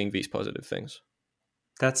are doing these positive things.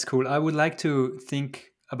 That's cool. I would like to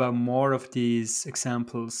think about more of these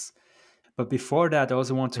examples. But before that, I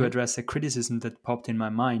also want to Hmm. address a criticism that popped in my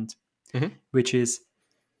mind, Hmm. which is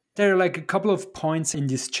there are like a couple of points in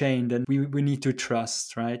this chain that we need to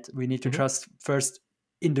trust, right? We need to Hmm. trust first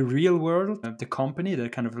in the real world, the company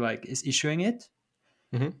that kind of like is issuing it.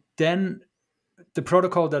 Hmm. Then the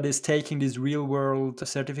protocol that is taking this real world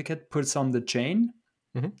certificate puts on the chain.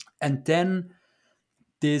 Hmm. And then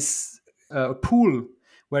this pool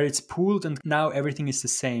where it's pooled and now everything is the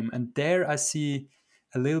same. And there I see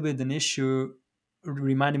a little bit an issue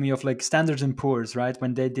reminding me of like Standards and Poor's, right?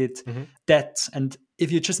 When they did Hmm. debt. And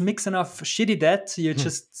if you just mix enough shitty debt, you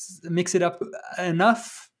just mix it up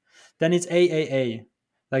enough, then it's AAA.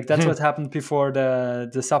 Like that's what happened before the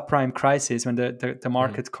subprime crisis when the Hmm.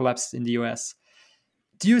 market collapsed in the US.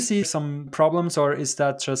 Do you see some problems or is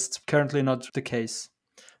that just currently not the case?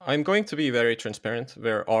 I'm going to be very transparent.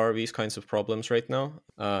 There are these kinds of problems right now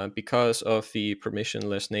because of the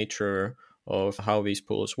permissionless nature of how these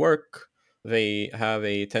pools work. They have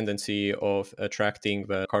a tendency of attracting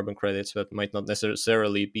the carbon credits that might not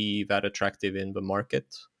necessarily be that attractive in the market.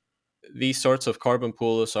 These sorts of carbon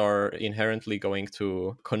pools are inherently going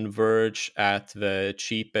to converge at the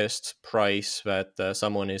cheapest price that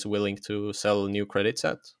someone is willing to sell new credits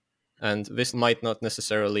at. And this might not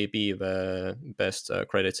necessarily be the best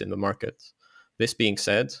credits in the market. This being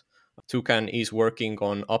said, Toucan is working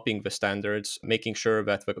on upping the standards, making sure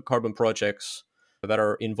that the carbon projects that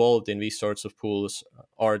are involved in these sorts of pools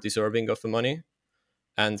are deserving of the money,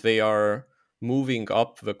 and they are moving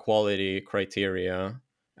up the quality criteria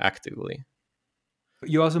actively.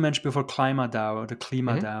 You also mentioned before ClimaDAO, the Hmm.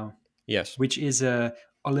 ClimaDAO, Yes. which is a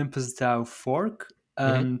Olympus DAO fork. Hmm.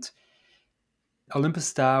 And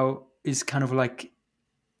Olympus DAO is kind of like,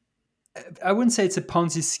 I wouldn't say it's a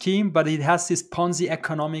Ponzi scheme, but it has this Ponzi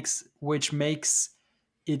economics, which makes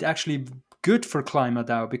it actually good for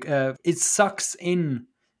ClimaDAO because it sucks in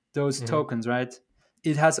those Hmm. tokens, right?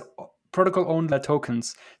 It has protocol owned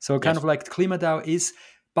tokens. So kind of Yes. like ClimaDAO is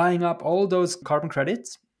buying up all those carbon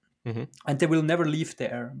credits, Hmm. and they will never leave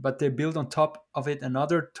there, but they build on top of it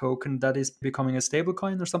another token that is becoming a stable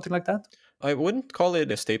coin or something like that. I wouldn't call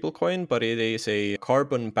it a stablecoin, but it is a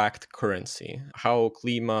carbon backed currency. How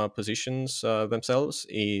Klima positions themselves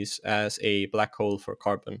is as a black hole for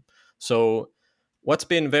carbon. So, what's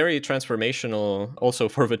been very transformational also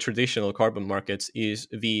for the traditional carbon markets is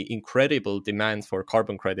the incredible demand for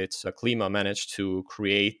carbon credits Klima managed to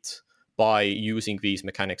create by using these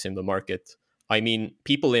mechanics in the market. I mean,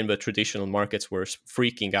 people in the traditional markets were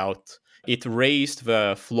freaking out. It raised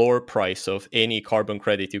the floor price of any carbon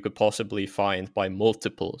credit you could possibly find by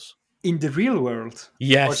multiples. In the real world, or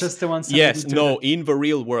Yes, just the ones sending yes, it to no, the. in the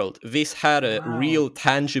real world, this had a Wow. real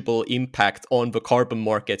tangible impact on the carbon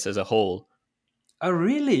markets as a whole. Oh,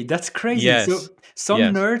 really? That's crazy. Yes, So some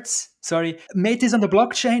yes, nerds, sorry, made this on the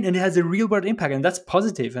blockchain and it has a real world impact. And that's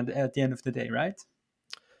positive at the end of the day, right?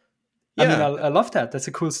 I mean, yeah. I love that. That's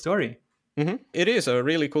a cool story. It is a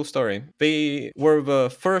really cool story. They were the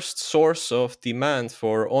first source of demand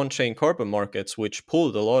for on chain carbon markets, which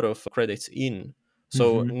pulled a lot of credits in.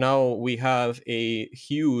 So Hmm. now we have a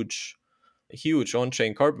huge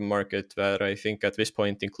on-chain carbon market that I think at this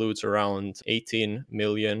point includes around 18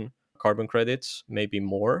 million carbon credits, maybe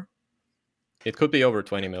more. It could be over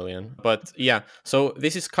 20 million. But yeah, so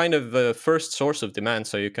this is kind of the first source of demand,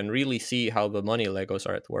 so you can really see how the money Legos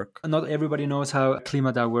are at work. Not everybody knows how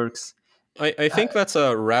ClimaDAO works. I think that's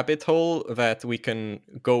a rabbit hole that we can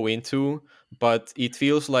go into, but it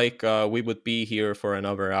feels like we would be here for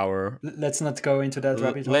another hour. Let's not go into that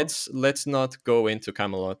rabbit hole. Let's not go into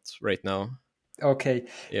Camelot right now. Okay.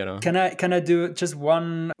 You know. Can I do just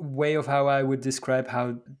one way of how I would describe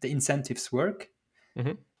how the incentives work?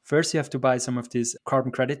 Hmm. First, you have to buy some of these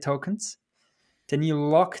carbon credit tokens. Then you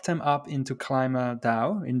lock them up into Klima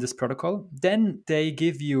DAO in this protocol. Then they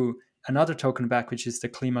give you another token back, which is the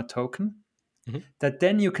Klima token, Hmm. that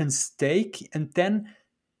then you can stake. And then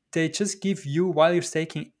they just give you, while you're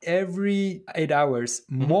staking, every 8 hours,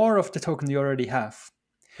 Hmm. more of the token you already have.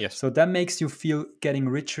 Yes. So that makes you feel getting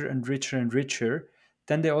richer and richer and richer.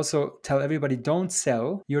 Then they also tell everybody, don't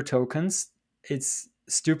sell your tokens. It's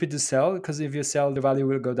stupid to sell because if you sell, the value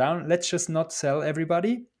will go down. Let's just not sell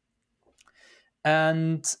everybody.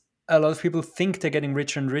 And a lot of people think they're getting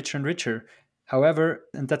richer and richer and richer. However,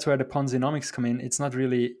 and that's where the Ponzinomics come in, it's not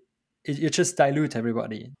really, you just dilute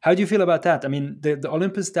everybody. How do you feel about that? I mean, the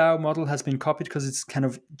Olympus DAO model has been copied because it's kind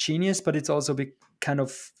of genius, but it's also kind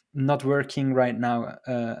of not working right now.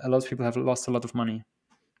 A lot of people have lost a lot of money.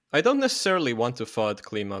 I don't necessarily want to FUD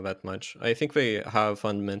Klima that much. I think they have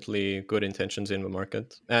fundamentally good intentions in the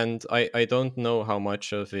market. And I don't know how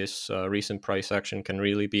much of this recent price action can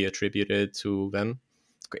really be attributed to them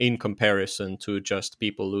in comparison to just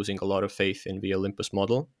people losing a lot of faith in the Olympus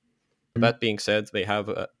model. Mhm. That being said, they have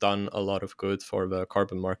done a lot of good for the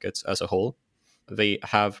carbon markets as a whole. They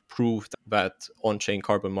have proved that on chain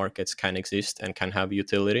carbon markets can exist and can have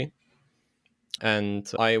utility, and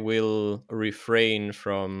I will refrain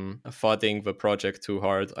from fudding the project too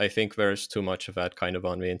hard. I think there's too much of that kind of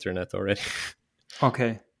on the internet already.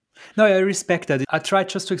 Okay. No, I respect that. I tried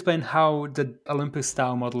just to explain how the Olympus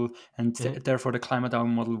style model and Mhm. therefore the climate down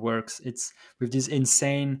model works. It's with this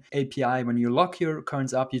insane API. When you lock your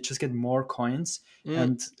coins up, you just get more coins. Mm,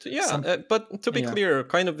 And so yeah, some, but to be yeah, clear,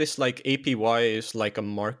 kind of this like APY is like a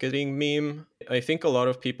marketing meme. I think a lot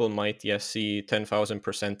of people might, yes, see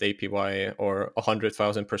 10,000% APY or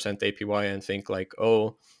 100,000% APY and think like,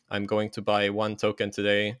 oh, I'm going to buy one token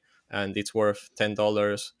today and it's worth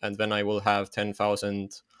 $10, and then I will have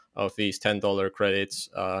 10,000 of these $10 credits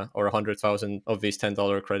or 100,000 of these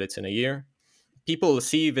 $10 credits in a year. People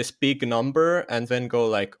see this big number and then go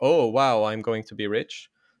like, oh, wow, I'm going to be rich.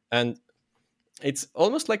 And it's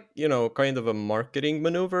almost like, kind of a marketing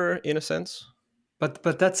maneuver in a sense.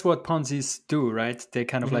 but that's what Ponzi's do, right? They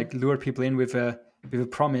kind of Hmm. like lure people in with a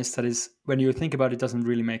promise that is, when you think about it, doesn't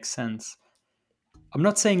really make sense. I'm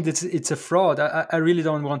not saying that it's a fraud. I really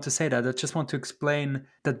don't want to say that. I just want to explain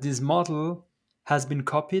that this model has been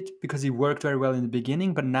copied because it worked very well in the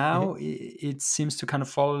beginning, but Hmm. now it seems to kind of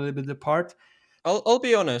fall a little bit apart. I'll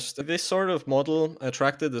be honest, this sort of model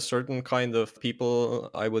attracted a certain kind of people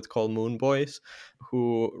I would call moon boys,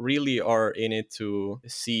 who really are in it to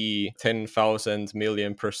see 10,000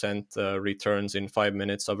 million percent returns in 5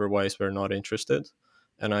 minutes, otherwise, we're not interested.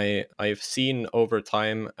 And I've seen over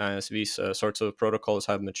time as these sorts of protocols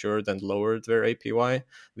have matured and lowered their APY,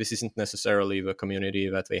 this isn't necessarily the community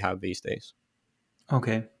that they have these days.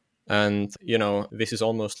 Okay. And, this is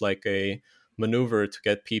almost like a maneuver to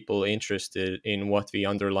get people interested in what the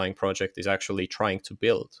underlying project is actually trying to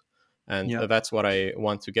build. And Yeah. that's what I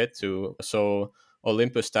want to get to. So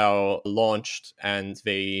Olympus DAO launched and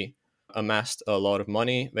they amassed a lot of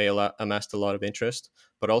money, they amassed a lot of interest,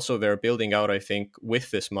 but also they're building out, I think,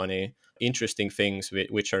 with this money, interesting things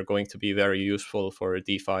which are going to be very useful for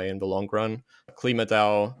DeFi in the long run.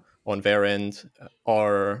 KlimaDAO on their end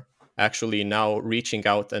are actually now reaching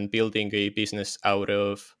out and building a business out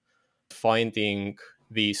of finding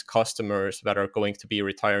these customers that are going to be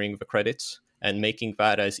retiring the credits and making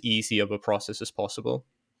that as easy of a process as possible.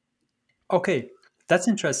 Okay. That's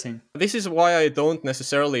interesting. This is why I don't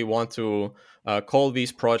necessarily want to call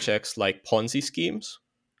these projects like Ponzi schemes.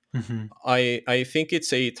 Hmm. I think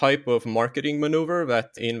it's a type of marketing maneuver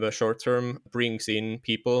that in the short term brings in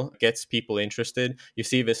people, gets people interested. You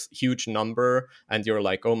see this huge number and you're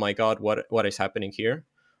like, oh my God, what is happening here?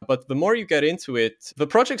 But the more you get into it, the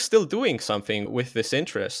project's still doing something with this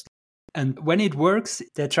interest. And when it works,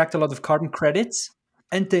 they attract a lot of carbon credits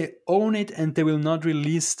and they own it and they will not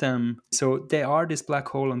release them. So they are this black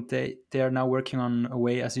hole and they are now working on a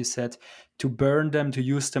way, as you said, to burn them, to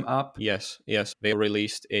use them up. Yes, yes. They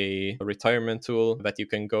released a retirement tool that you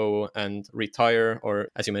can go and retire, or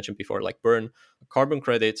as you mentioned before, like burn carbon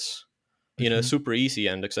credits in a Mhm. super easy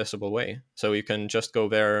and accessible way. So you can just go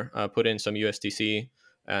there, put in some USDC,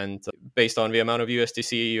 and based on the amount of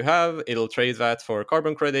USDC you have, it'll trade that for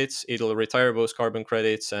carbon credits. It'll retire those carbon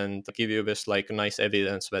credits and give you this like nice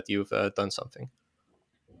evidence that you've done something.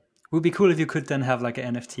 Would be cool if you could then have like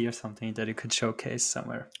an NFT or something that you could showcase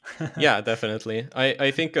somewhere. Yeah, definitely.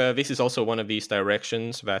 I think this is also one of these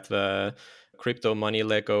directions that the crypto money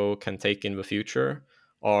Lego can take in the future,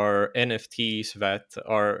 are NFTs that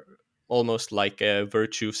are almost like a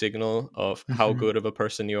virtue signal of how Mhm. good of a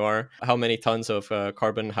person you are. How many tons of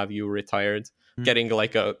carbon have you retired? Getting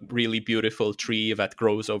like a really beautiful tree that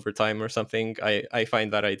grows over time or something. I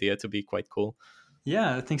find that idea to be quite cool.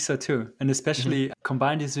 Yeah, I think so too. And especially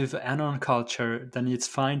combine this with anon culture, then it's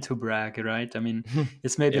fine to brag, right? I mean,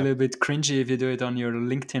 it's maybe a Yeah. little bit cringy if you do it on your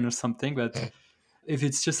LinkedIn or something, but if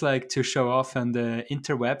it's just like to show off on the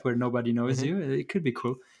interweb where nobody knows Mhm. you, it could be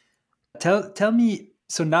cool. Tell me,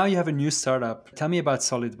 so now you have a new startup. Tell me about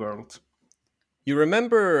Solid World. You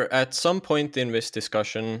remember at some point in this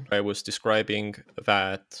discussion, I was describing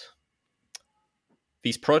that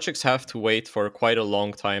these projects have to wait for quite a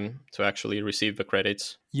long time to actually receive the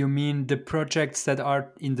credits. You mean the projects that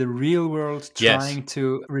are in the real world Yes, trying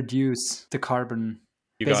to reduce the carbon?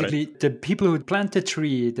 you got it. Basically, the people who plant the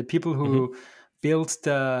tree, the people Hmm. who built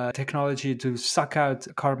the technology to suck out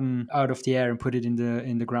carbon out of the air and put it in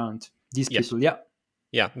the ground. These Yes. people, yeah.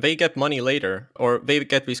 Yeah, they get money later, or they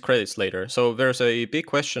get these credits later. So there's a big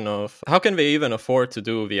question of how can they even afford to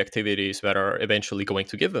do the activities that are eventually going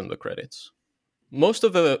to give them the credits? Most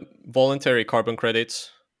of the voluntary carbon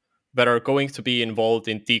credits that are going to be involved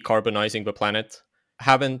in decarbonizing the planet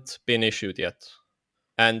haven't been issued yet.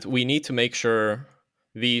 And we need to make sure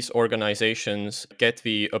these organizations get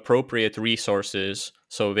the appropriate resources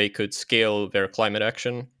so they could scale their climate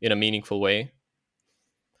action in a meaningful way.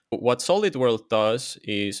 What Solid World does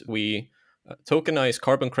is we tokenize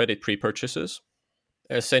carbon credit pre purchases,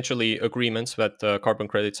 essentially agreements that carbon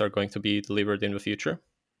credits are going to be delivered in the future,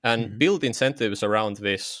 and Mhm. build incentives around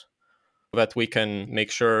this that we can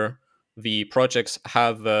make sure the projects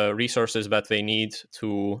have the resources that they need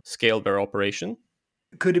to scale their operation.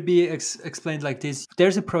 Could it be explained like this?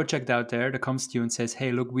 There's a project out there that comes to you and says,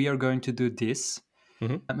 hey, look, we are going to do this.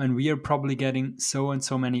 Mhm. And we are probably getting so and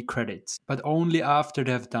so many credits, but only after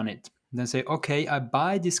they have done it. And then say, okay, I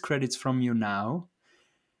buy these credits from you now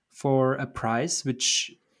for a price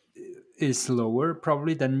which is lower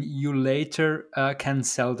probably than you later can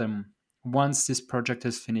sell them once this project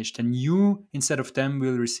is finished. And you, instead of them,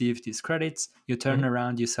 will receive these credits. You turn Mhm.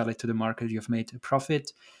 around, you sell it to the market, you've made a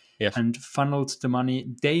profit Yes, and funneled the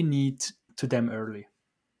money they need to them early.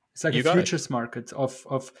 It's like a you got it. futures market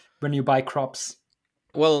of when you buy crops.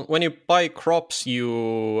 Well, when you buy crops,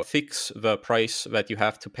 you fix the price that you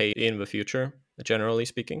have to pay in the future, generally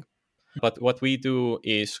speaking. But what we do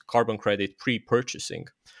is carbon credit pre purchasing.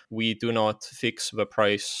 we do not fix the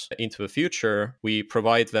price into the future. We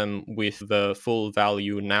provide them with the full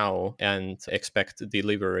value now and expect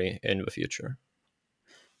delivery in the future.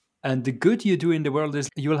 And the good you do in the world is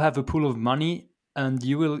you will have a pool of money and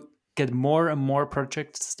you will get more and more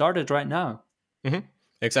projects started right now. Mm-hmm.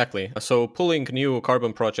 Exactly. So pulling new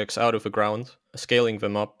carbon projects out of the ground, scaling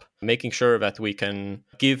them up, making sure that we can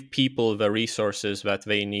give people the resources that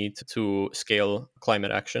they need to scale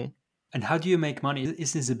climate action. And how do you make money?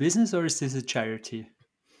 Is this a business or is this a charity?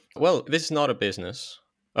 Well, this is not a business.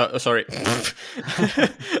 Sorry.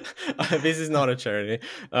 This is not a charity.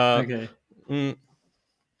 Uh, Okay. mm,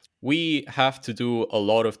 we have to do a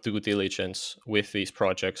lot of due diligence with these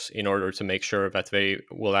projects in order to make sure that they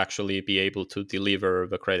will actually be able to deliver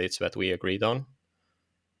the credits that we agreed on.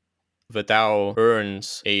 The DAO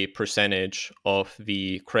earns a percentage of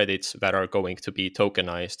the credits that are going to be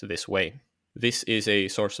tokenized this way. This is a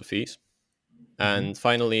source of fees. Mhm. And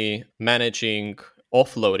finally, managing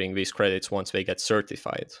offloading these credits once they get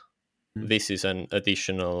certified. This is an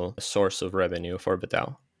additional source of revenue for the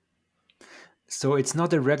DAO. So it's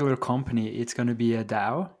not a regular company, it's going to be a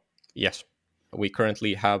DAO. Yes. We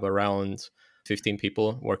currently have around 15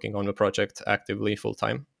 people working on the project actively full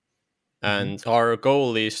time. Mhm. And our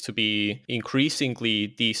goal is to be increasingly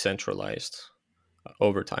decentralized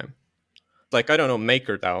over time. Like, I don't know,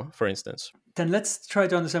 MakerDAO, for instance. Then let's try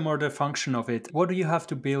to understand more the function of it. What do you have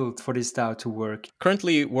to build for this DAO to work?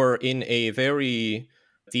 Currently, we're in a very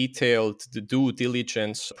detailed due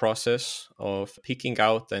diligence process of picking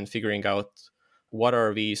out and figuring out what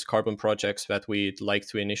are these carbon projects that we'd like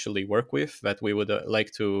to initially work with, that we would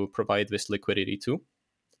like to provide this liquidity to.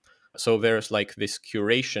 So there's like this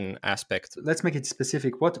curation aspect. Let's make it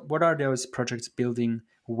specific. What are those projects building?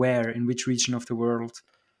 Where? In which region of the world?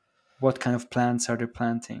 What kind of plants are they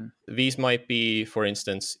planting? These might be, for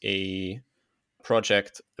instance, a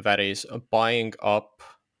project that is buying up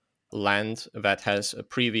land that has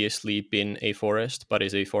previously been a forest but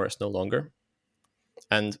is a forest no longer.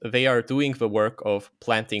 And they are doing the work of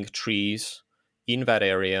planting trees in that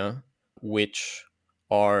area, which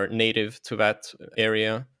are native to that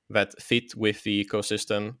area, that fit with the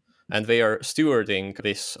ecosystem. And they are stewarding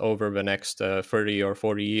this over the next 30 or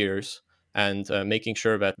 40 years and making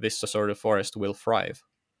sure that this sort of forest will thrive.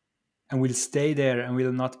 And will stay there and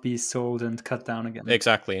will not be sold and cut down again.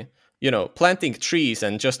 Exactly. Planting trees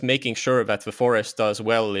and just making sure that the forest does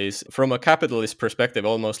well is, from a capitalist perspective,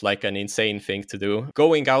 almost like an insane thing to do.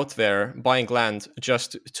 Going out there, buying land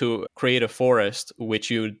just to create a forest which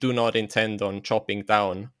you do not intend on chopping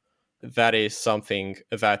down, that is something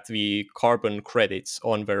that the carbon credits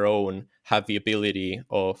on their own have the ability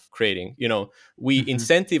of creating. We Mhm.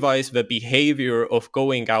 incentivize the behavior of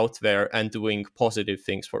going out there and doing positive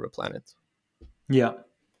things for the planet. Yeah.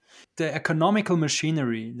 The economical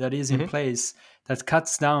machinery that is in Hmm. place that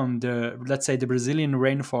cuts down let's say the Brazilian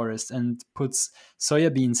rainforest and puts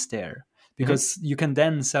soybeans there Hmm. because you can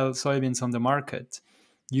then sell soybeans on the market.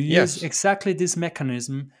 You use Yes. exactly this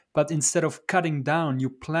mechanism, but instead of cutting down, you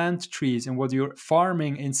plant trees, and what you're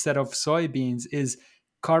farming instead of soybeans is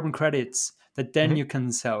carbon credits that then Hmm. you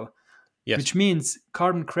can sell, Yes. which means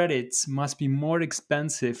carbon credits must be more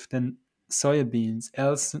expensive than soybeans,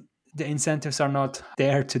 else the incentives are not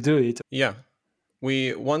there to do it. Yeah.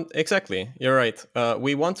 We want, exactly, you're right.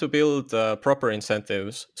 We want to build proper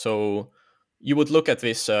incentives. So you would look at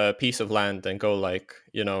this piece of land and go like,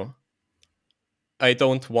 I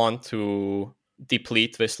don't want to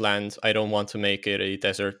deplete this land. I don't want to make it a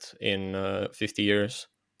desert in 50 years.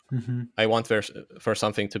 Mhm. I want for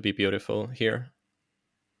something to be beautiful here.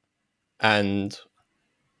 And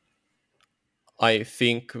I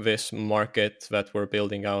think this market that we're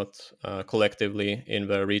building out collectively in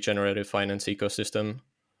the regenerative finance ecosystem,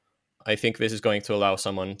 I think this is going to allow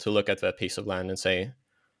someone to look at that piece of land and say,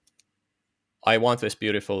 I want this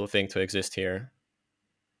beautiful thing to exist here,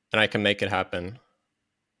 and I can make it happen.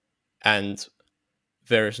 And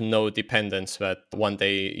there's no dependence that one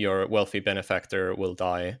day your wealthy benefactor will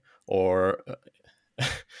die, or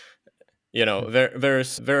there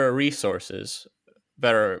are resources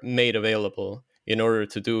that are made available in order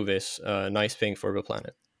to do this nice thing for the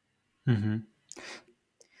planet. Mhm.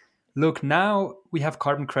 Look, now we have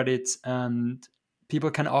carbon credits and people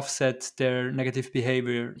can offset their negative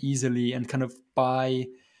behavior easily and kind of buy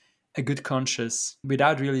a good conscience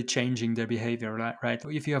without really changing their behavior, right?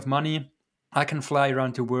 If you have money, I can fly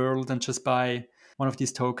around the world and just buy one of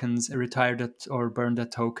these tokens, retire that or burn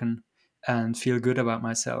that token and feel good about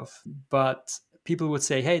myself. But people would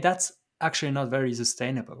say, hey, that's actually not very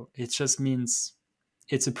sustainable. It just means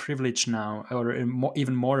it's a privilege now, or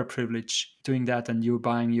even more a privilege doing that, and you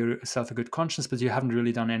buying yourself a good conscience, but you haven't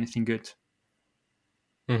really done anything good.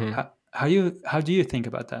 Hmm. How do you think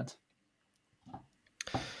about that?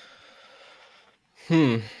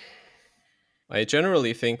 Hmm. I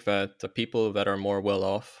generally think that the people that are more well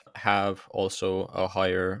off have also a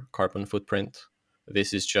higher carbon footprint.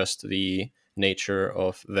 This is just the nature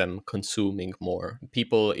of them consuming more.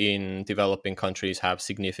 People in developing countries have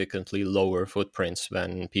significantly lower footprints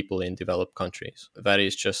than people in developed countries. That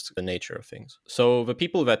is just the nature of things. So the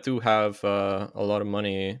people that do have a lot of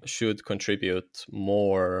money should contribute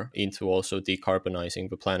more into also decarbonizing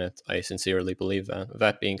the planet. I sincerely believe that.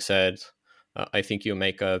 That being said, I think you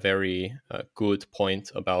make a very good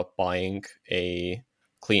point about buying a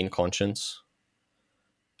clean conscience.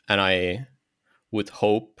 And I would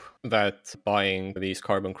hope that buying these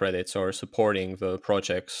carbon credits or supporting the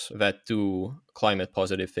projects that do climate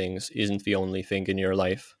positive things isn't the only thing in your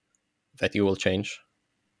life that you will change.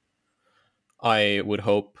 I would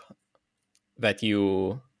hope that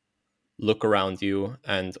you look around you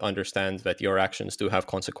and understand that your actions do have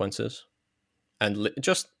consequences. And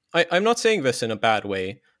I'm not saying this in a bad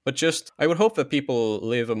way, but just I would hope that people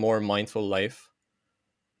live a more mindful life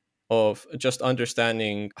of just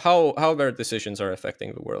understanding how their decisions are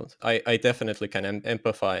affecting the world. I definitely can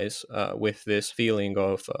empathize with this feeling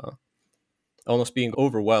of almost being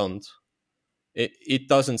overwhelmed. It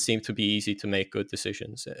doesn't seem to be easy to make good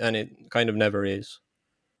decisions, and it kind of never is.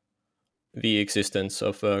 The existence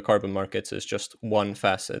of carbon markets is just one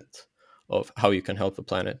facet of how you can help the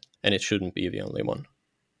planet, and it shouldn't be the only one.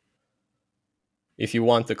 If you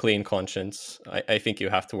want a clean conscience, I think you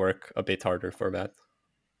have to work a bit harder for that.